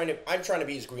 I'm trying to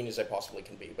be as green as I possibly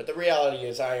can be. But the reality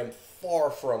is I am far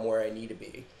from where I need to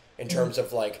be in terms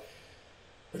of, like,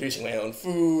 producing my own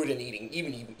food and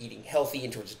eating healthy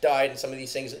in terms of diet and some of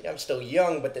these things. I'm still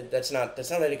young, but that's not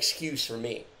an excuse for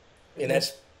me. And I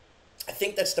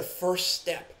think that's the first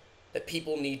step that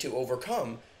people need to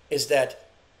overcome, is that,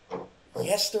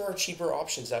 yes, there are cheaper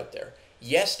options out there.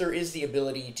 Yes, there is the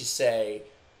ability to say,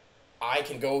 I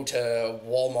can go to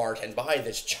Walmart and buy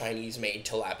this Chinese-made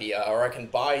tilapia, or I can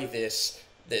buy this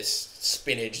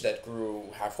spinach that grew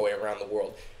halfway around the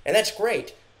world. And that's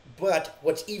great. But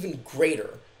what's even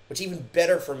greater, what's even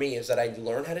better for me, is that I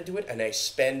learn how to do it and I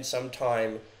spend some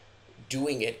time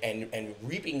doing it and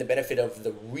reaping the benefit of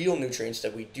the real nutrients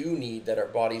that we do need, that our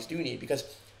bodies do need. Because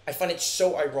I find it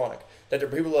so ironic that there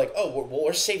are people like, oh, well,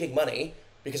 we're saving money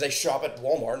because I shop at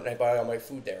Walmart and I buy all my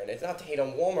food there. And it's not to hate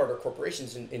on Walmart or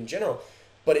corporations in general,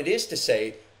 but it is to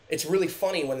say it's really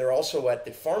funny when they're also at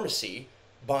the pharmacy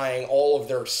buying all of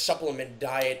their supplement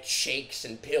diet shakes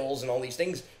and pills and all these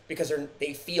things because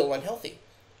they feel unhealthy.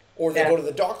 Or they go to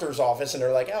the doctor's office and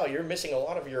they're like, oh, you're missing a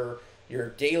lot of your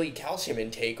daily calcium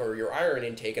intake or your iron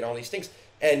intake and all these things.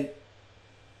 And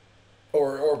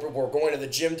or we're going to the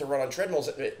gym to run on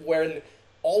treadmills, when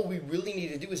all we really need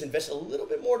to do is invest a little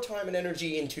bit more time and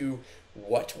energy into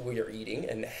what we are eating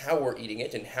and how we're eating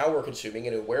it and how we're consuming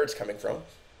it and where it's coming from.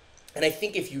 And I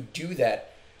think if you do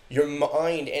that, your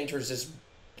mind enters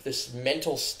this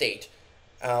mental state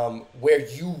where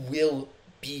you will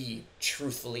be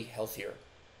truthfully healthier.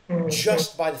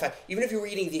 Just by the fact, even if you were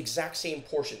eating the exact same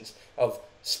portions of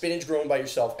spinach grown by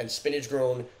yourself and spinach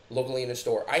grown locally in a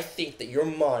store, I think that your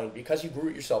mind, because you grew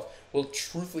it yourself,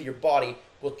 your body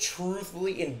will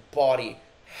truthfully embody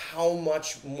how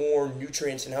much more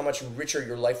nutrients and how much richer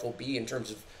your life will be in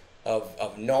terms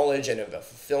of knowledge and of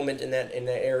fulfillment in that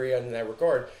area and in that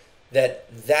regard.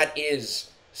 That is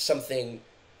something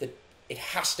that it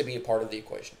has to be a part of the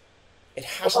equation. It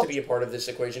has to be a part of this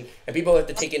equation, and people have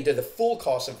to take into the full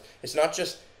cost of, it's not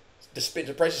just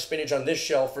the price of spinach on this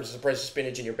shelf versus the price of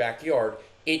spinach in your backyard.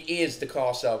 It is the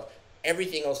cost of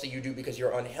everything else that you do because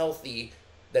you're unhealthy,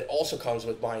 that also comes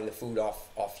with buying the food off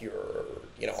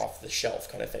the shelf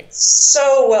kind of thing.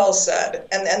 So well said.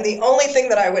 And the only thing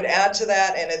that I would add to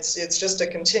that, and it's just a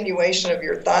continuation of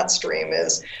your thought stream,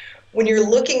 is when you're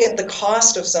looking at the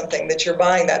cost of something that you're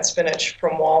buying, that spinach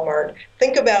from Walmart,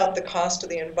 think about the cost of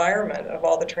the environment, of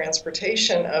all the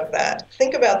transportation of that.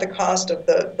 Think about the cost of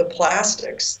the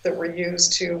plastics that were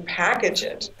used to package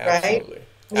it, right?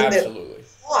 Absolutely.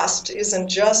 The cost isn't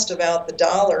just about the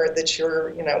dollar that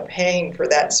you're paying for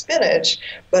that spinach,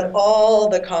 but all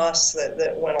the costs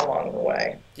that went along the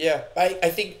way. Yeah,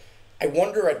 I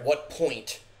wonder at what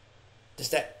point does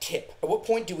that tip? At what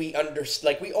point do we understand?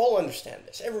 Like, we all understand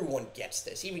this. Everyone gets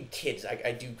this. Even kids.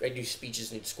 I do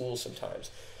speeches in school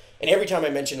sometimes, and every time I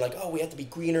mention, like, oh, we have to be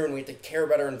greener and we have to care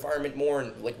about our environment more,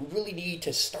 and like we really need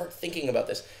to start thinking about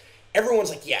this, everyone's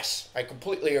like, yes, I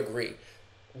completely agree.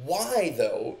 Why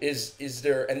though is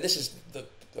there, and this is the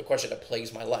question that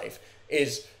plagues my life,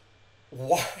 is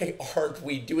why aren't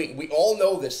we doing, we all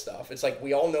know this stuff. It's like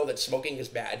we all know that smoking is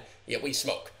bad, yet we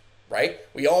smoke, right?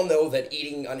 We all know that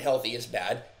eating unhealthy is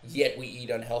bad, yet we eat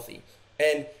unhealthy.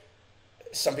 And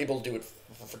some people do it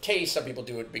for taste, some people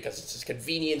do it because it's just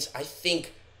convenience. I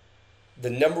think the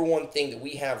number one thing that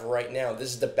we have right now,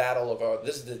 this is the battle of our,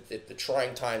 this is the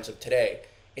trying times of today,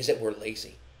 is that we're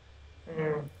lazy.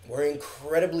 Mm. We're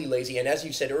incredibly lazy. And as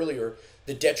you said earlier,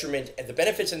 the detriment and the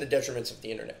benefits and the detriments of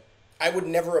the internet. I would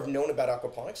never have known about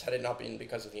aquaponics had it not been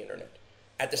because of the internet.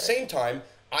 At the same time,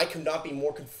 I could not be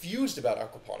more confused about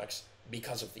aquaponics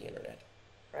because of the internet.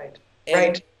 Right. And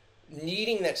right.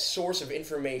 Needing that source of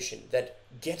information that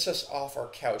gets us off our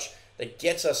couch, that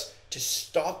gets us to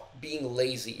stop being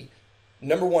lazy,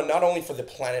 number one, not only for the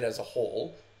planet as a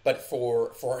whole, but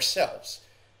for ourselves,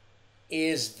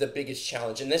 is the biggest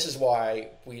challenge. And this is why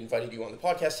we invited you on the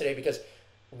podcast today, because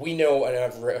we know, and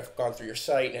I've gone through your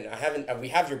site, and we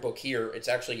have your book here. It's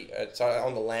actually, it's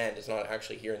on the land. It's not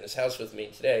actually here in this house with me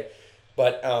today.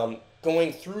 But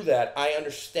going through that, I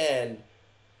understand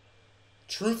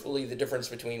truthfully the difference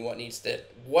between what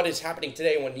is happening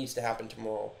today and what needs to happen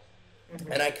tomorrow. Mm-hmm.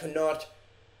 And I could not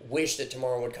wish that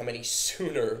tomorrow would come any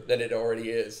sooner than it already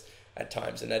is at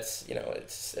times. And that's,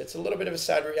 it's a little bit of a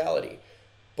sad reality.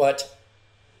 But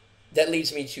that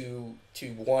leads me to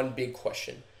one big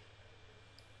question.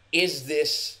 Is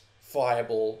this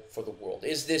viable for the world?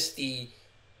 Is this the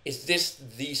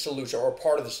solution, or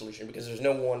part of the solution? Because there's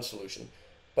no one solution.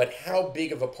 But how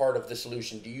big of a part of the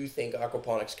solution do you think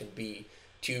aquaponics can be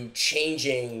to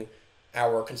changing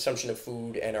our consumption of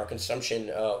food and our consumption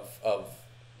of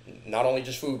not only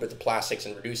just food, but the plastics,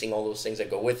 and reducing all those things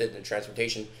that go with it, and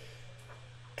transportation?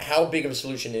 How big of a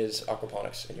solution is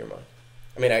aquaponics in your mind?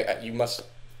 I mean, I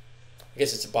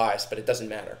guess it's a bias, but it doesn't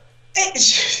matter.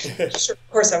 Sure,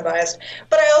 of course I'm biased,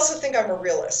 but I also think I'm a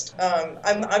realist.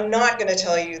 I'm not going to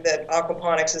tell you that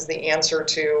aquaponics is the answer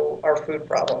to our food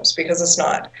problems, because it's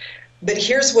not. But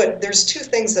there's two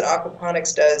things that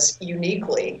aquaponics does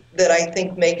uniquely that I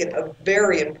think make it a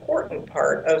very important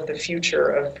part of the future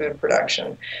of food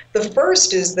production. The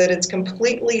first is that it's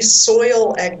completely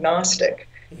soil agnostic,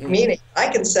 meaning I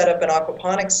can set up an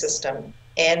aquaponics system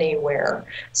anywhere.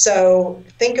 So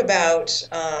think about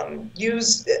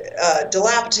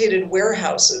dilapidated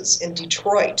warehouses in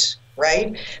Detroit,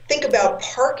 right? Think about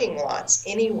parking lots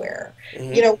anywhere.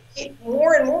 Mm-hmm.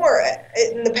 More and more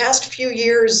in the past few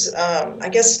years, I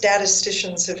guess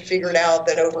statisticians have figured out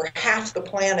that over half the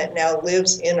planet now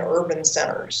lives in urban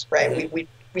centers, right? Mm-hmm.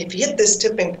 We've hit this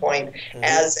tipping point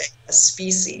as a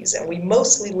species, and we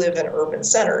mostly live in urban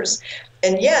centers.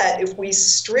 And yet, if we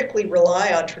strictly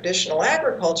rely on traditional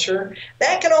agriculture,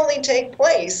 that can only take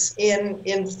place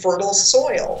in fertile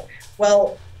soil.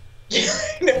 Well, keep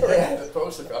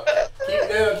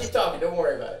talking. Don't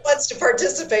worry about it. Wants to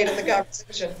participate in the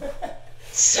conversation.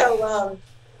 So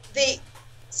the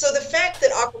fact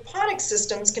that aquaponic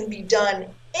systems can be done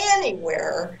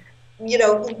anywhere,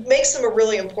 makes them a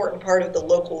really important part of the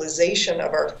localization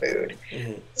of our food.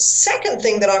 Mm-hmm. The second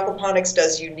thing that aquaponics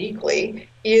does uniquely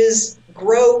is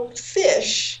grow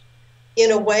fish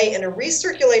in a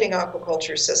recirculating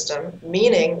aquaculture system,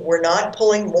 meaning we're not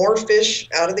pulling more fish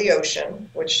out of the ocean,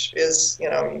 which is,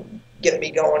 get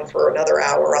me going for another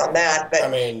hour on that. But I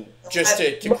mean, just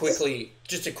to quickly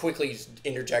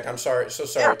interject, I'm so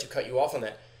sorry to cut you off on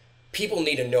that. People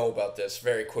need to know about this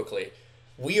very quickly.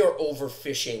 We are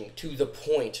overfishing to the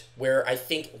point where I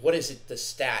think, what is it, the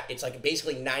stat? It's like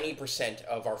basically 90%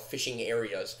 of our fishing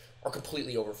areas are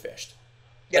completely overfished.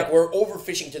 Yep. Like, we're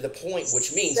overfishing to the point,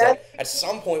 which means that at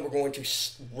some point we're going to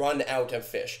run out of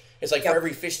fish. It's like for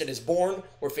every fish that is born,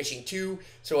 we're fishing two.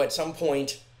 So at some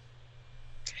point...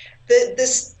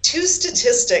 This two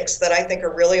statistics that I think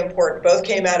are really important, both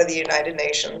came out of the United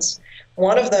Nations.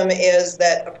 One of them is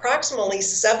that approximately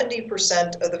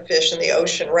 70% of the fish in the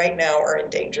ocean right now are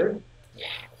endangered.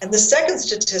 And the second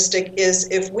statistic is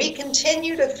if we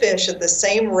continue to fish at the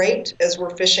same rate as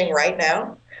we're fishing right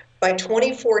now, by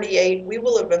 2048, we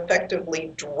will have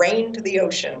effectively drained the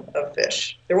ocean of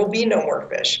fish. There will be no more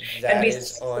fish. And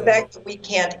besides the fact that we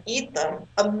can't eat them,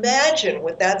 imagine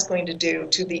what that's going to do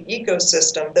to the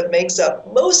ecosystem that makes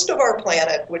up most of our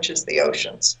planet, which is the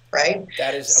oceans, right?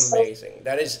 That is amazing.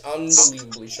 That is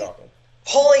unbelievably shocking.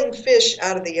 Pulling fish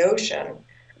out of the ocean,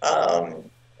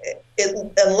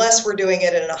 unless we're doing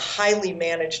it in a highly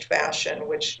managed fashion,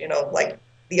 which, like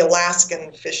the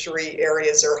Alaskan fishery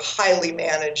areas are highly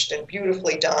managed and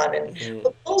beautifully done, and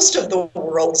but most of the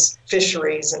world's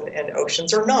fisheries and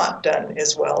oceans are not done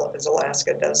as well as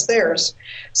Alaska does theirs.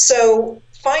 So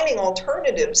finding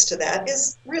alternatives to that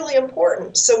is really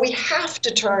important. So we have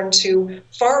to turn to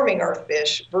farming our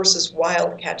fish versus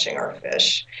wild catching our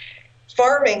fish.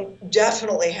 Farming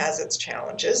definitely has its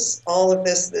challenges. All of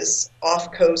this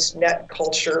off-coast net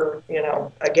culture,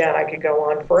 again, I could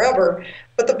go on forever.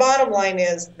 But the bottom line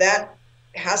is that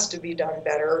has to be done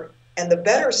better. And the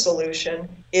better solution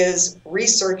is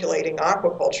recirculating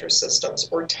aquaculture systems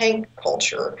or tank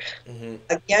culture,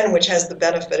 again, which has the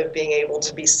benefit of being able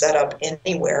to be set up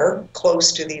anywhere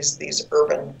close to these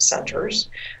urban centers.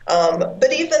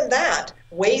 But even that,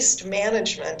 waste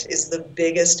management is the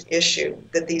biggest issue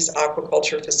that these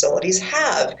aquaculture facilities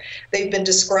have. They've been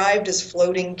described as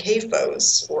floating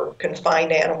CAFOs, or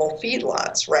confined animal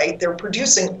feedlots, right? They're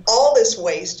producing all this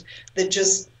waste that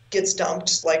just gets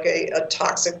dumped like a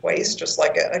toxic waste, just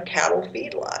like a cattle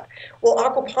feedlot. Well,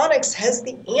 aquaponics has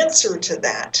the answer to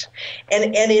that.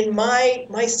 And in my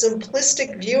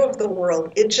simplistic view of the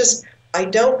world, I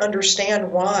don't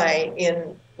understand why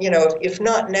if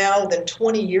not now, then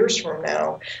 20 years from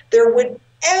now, there would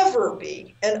ever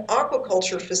be an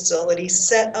aquaculture facility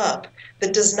set up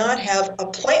that does not have a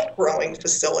plant growing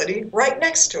facility right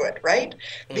next to it, right?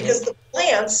 Because the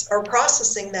plants are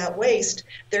processing that waste.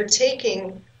 They're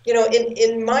taking,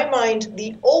 in my mind,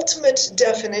 the ultimate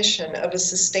definition of a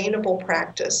sustainable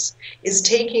practice is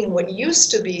taking what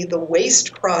used to be the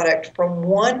waste product from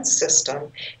one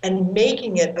system and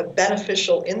making it a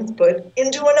beneficial input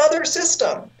into another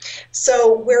system.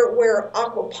 So where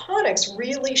aquaponics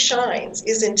really shines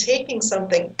is in taking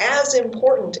something as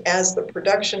important as the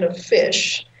production of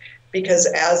fish, because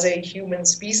as a human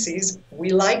species, we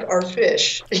like our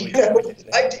fish, we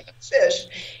like to eat fish.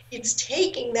 It's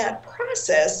taking that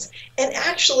process and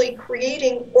actually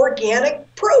creating organic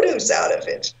produce out of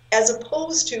it, as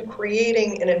opposed to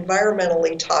creating an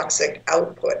environmentally toxic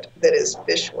output that is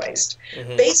fish waste.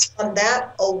 Based on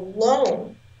that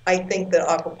alone, I think that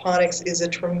aquaponics is a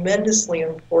tremendously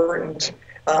important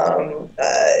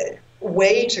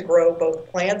way to grow both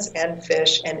plants and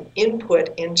fish and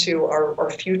input into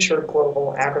our future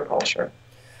global agriculture.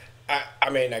 I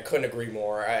mean, I couldn't agree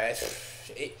more.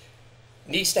 It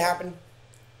needs to happen.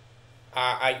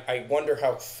 I wonder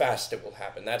how fast it will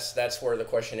happen. That's where the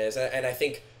question is. And I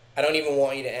think, I don't even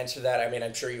want you to answer that. I mean,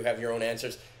 I'm sure you have your own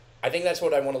answers. I think that's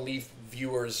what I want to leave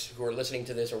viewers who are listening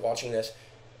to this or watching this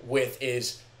with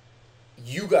is,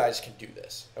 you guys can do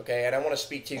this, okay? And I want to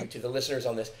speak to the listeners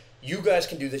on this. You guys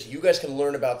can do this. You guys can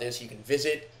learn about this. You can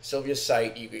visit Sylvia's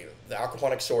site, the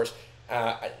Aquaponic Source.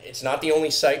 It's not the only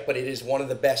site, but it is one of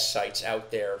the best sites out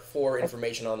there for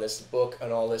information on this book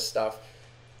and all this stuff.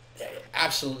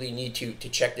 Absolutely need to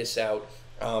check this out.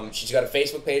 She's got a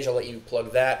Facebook page. I'll let you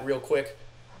plug that real quick.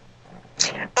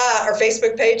 Our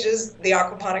Facebook page is the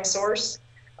Aquaponic Source,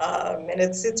 and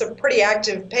it's a pretty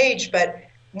active page, but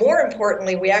more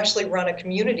importantly, we actually run a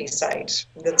community site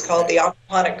that's called the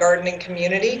Aquaponic Gardening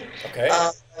Community. Okay.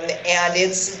 And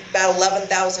it's about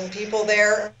 11,000 people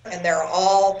there, and they're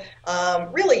all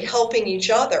really helping each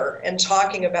other and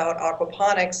talking about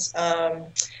aquaponics.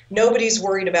 Nobody's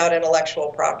worried about intellectual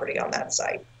property on that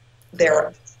site.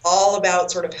 They're all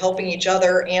about sort of helping each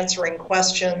other, answering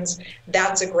questions.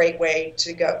 That's a great way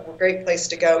to go, a great place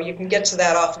to go. You can get to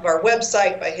that off of our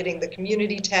website by hitting the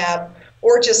community tab,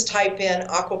 or just type in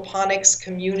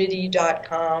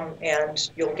aquaponicscommunity.com and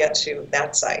you'll get to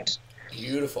that site.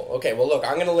 Beautiful. Okay, well, look,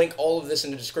 I'm going to link all of this in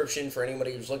the description for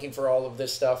anybody who's looking for all of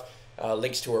this stuff.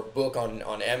 Links to her book on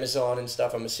Amazon and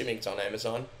stuff. I'm assuming it's on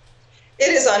Amazon. It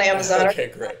is on Amazon. Okay,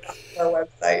 great. Our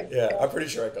website. Yeah, I'm pretty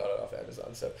sure I got it off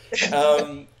Amazon. So,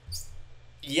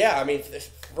 yeah, I mean,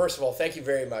 first of all, thank you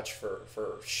very much for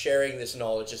sharing this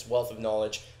knowledge, this wealth of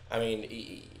knowledge. I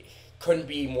mean, couldn't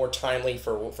be more timely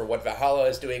for what Valhalla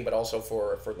is doing, but also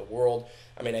for the world.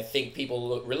 I mean, I think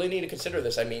people really need to consider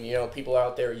this. I mean, people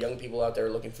out there, young people out there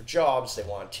are looking for jobs. They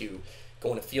want to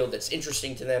go in a field that's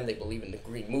interesting to them. They believe in the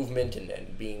green movement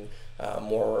and being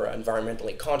more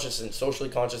environmentally conscious and socially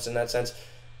conscious in that sense.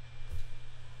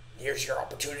 Here's your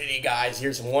opportunity, guys.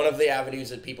 Here's one of the avenues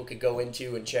that people could go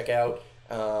into and check out.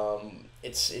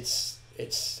 It's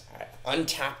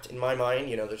untapped in my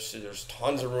mind. There's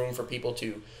tons of room for people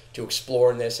to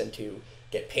explore in this and to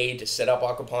get paid to set up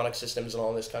aquaponic systems and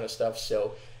all this kind of stuff.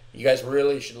 So you guys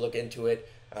really should look into it.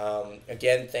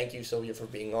 Again, thank you, Sylvia, for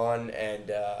being on. And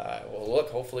well,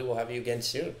 look, hopefully we'll have you again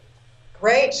soon.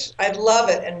 Great. I'd love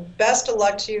it. And best of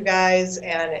luck to you guys.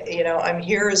 And, I'm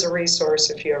here as a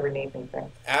resource if you ever need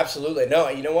anything. Absolutely. No,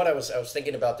 you know what? I was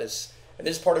thinking about this, and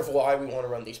this is part of why we want to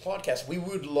run these podcasts. We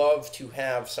would love to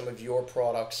have some of your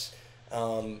products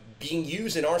being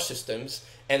used in our systems,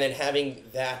 and then having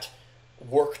that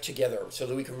work together so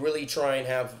that we could really try and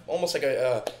have almost like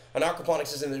an aquaponics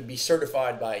system that would be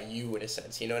certified by you in a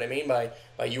sense, you know what I mean, by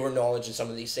your knowledge in some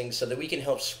of these things, so that we can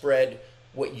help spread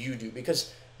what you do.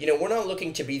 Because we're not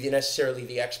looking to be necessarily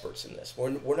the experts in this.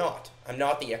 We're not. I'm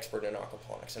not the expert in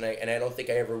aquaponics, and I don't think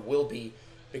I ever will be,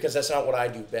 because that's not what I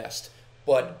do best.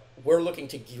 But we're looking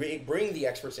to bring the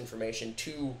experts' information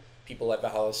to people at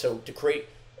Valhalla, so to create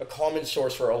a common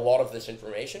source for a lot of this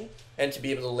information, and to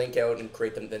be able to link out and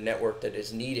create the network that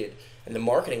is needed and the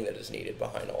marketing that is needed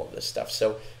behind all of this stuff.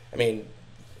 So, I mean,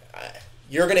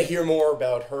 you're going to hear more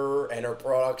about her and her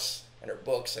products and her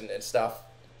books and stuff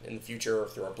in the future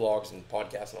through our blogs and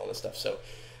podcasts and all this stuff. So,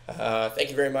 thank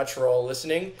you very much for all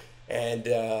listening. And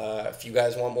if you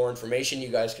guys want more information, you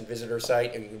guys can visit our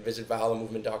site, and you can visit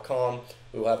valhallamovement.com.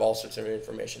 We will have all sorts of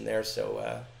information there.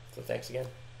 So thanks again.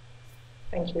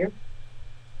 Thank you.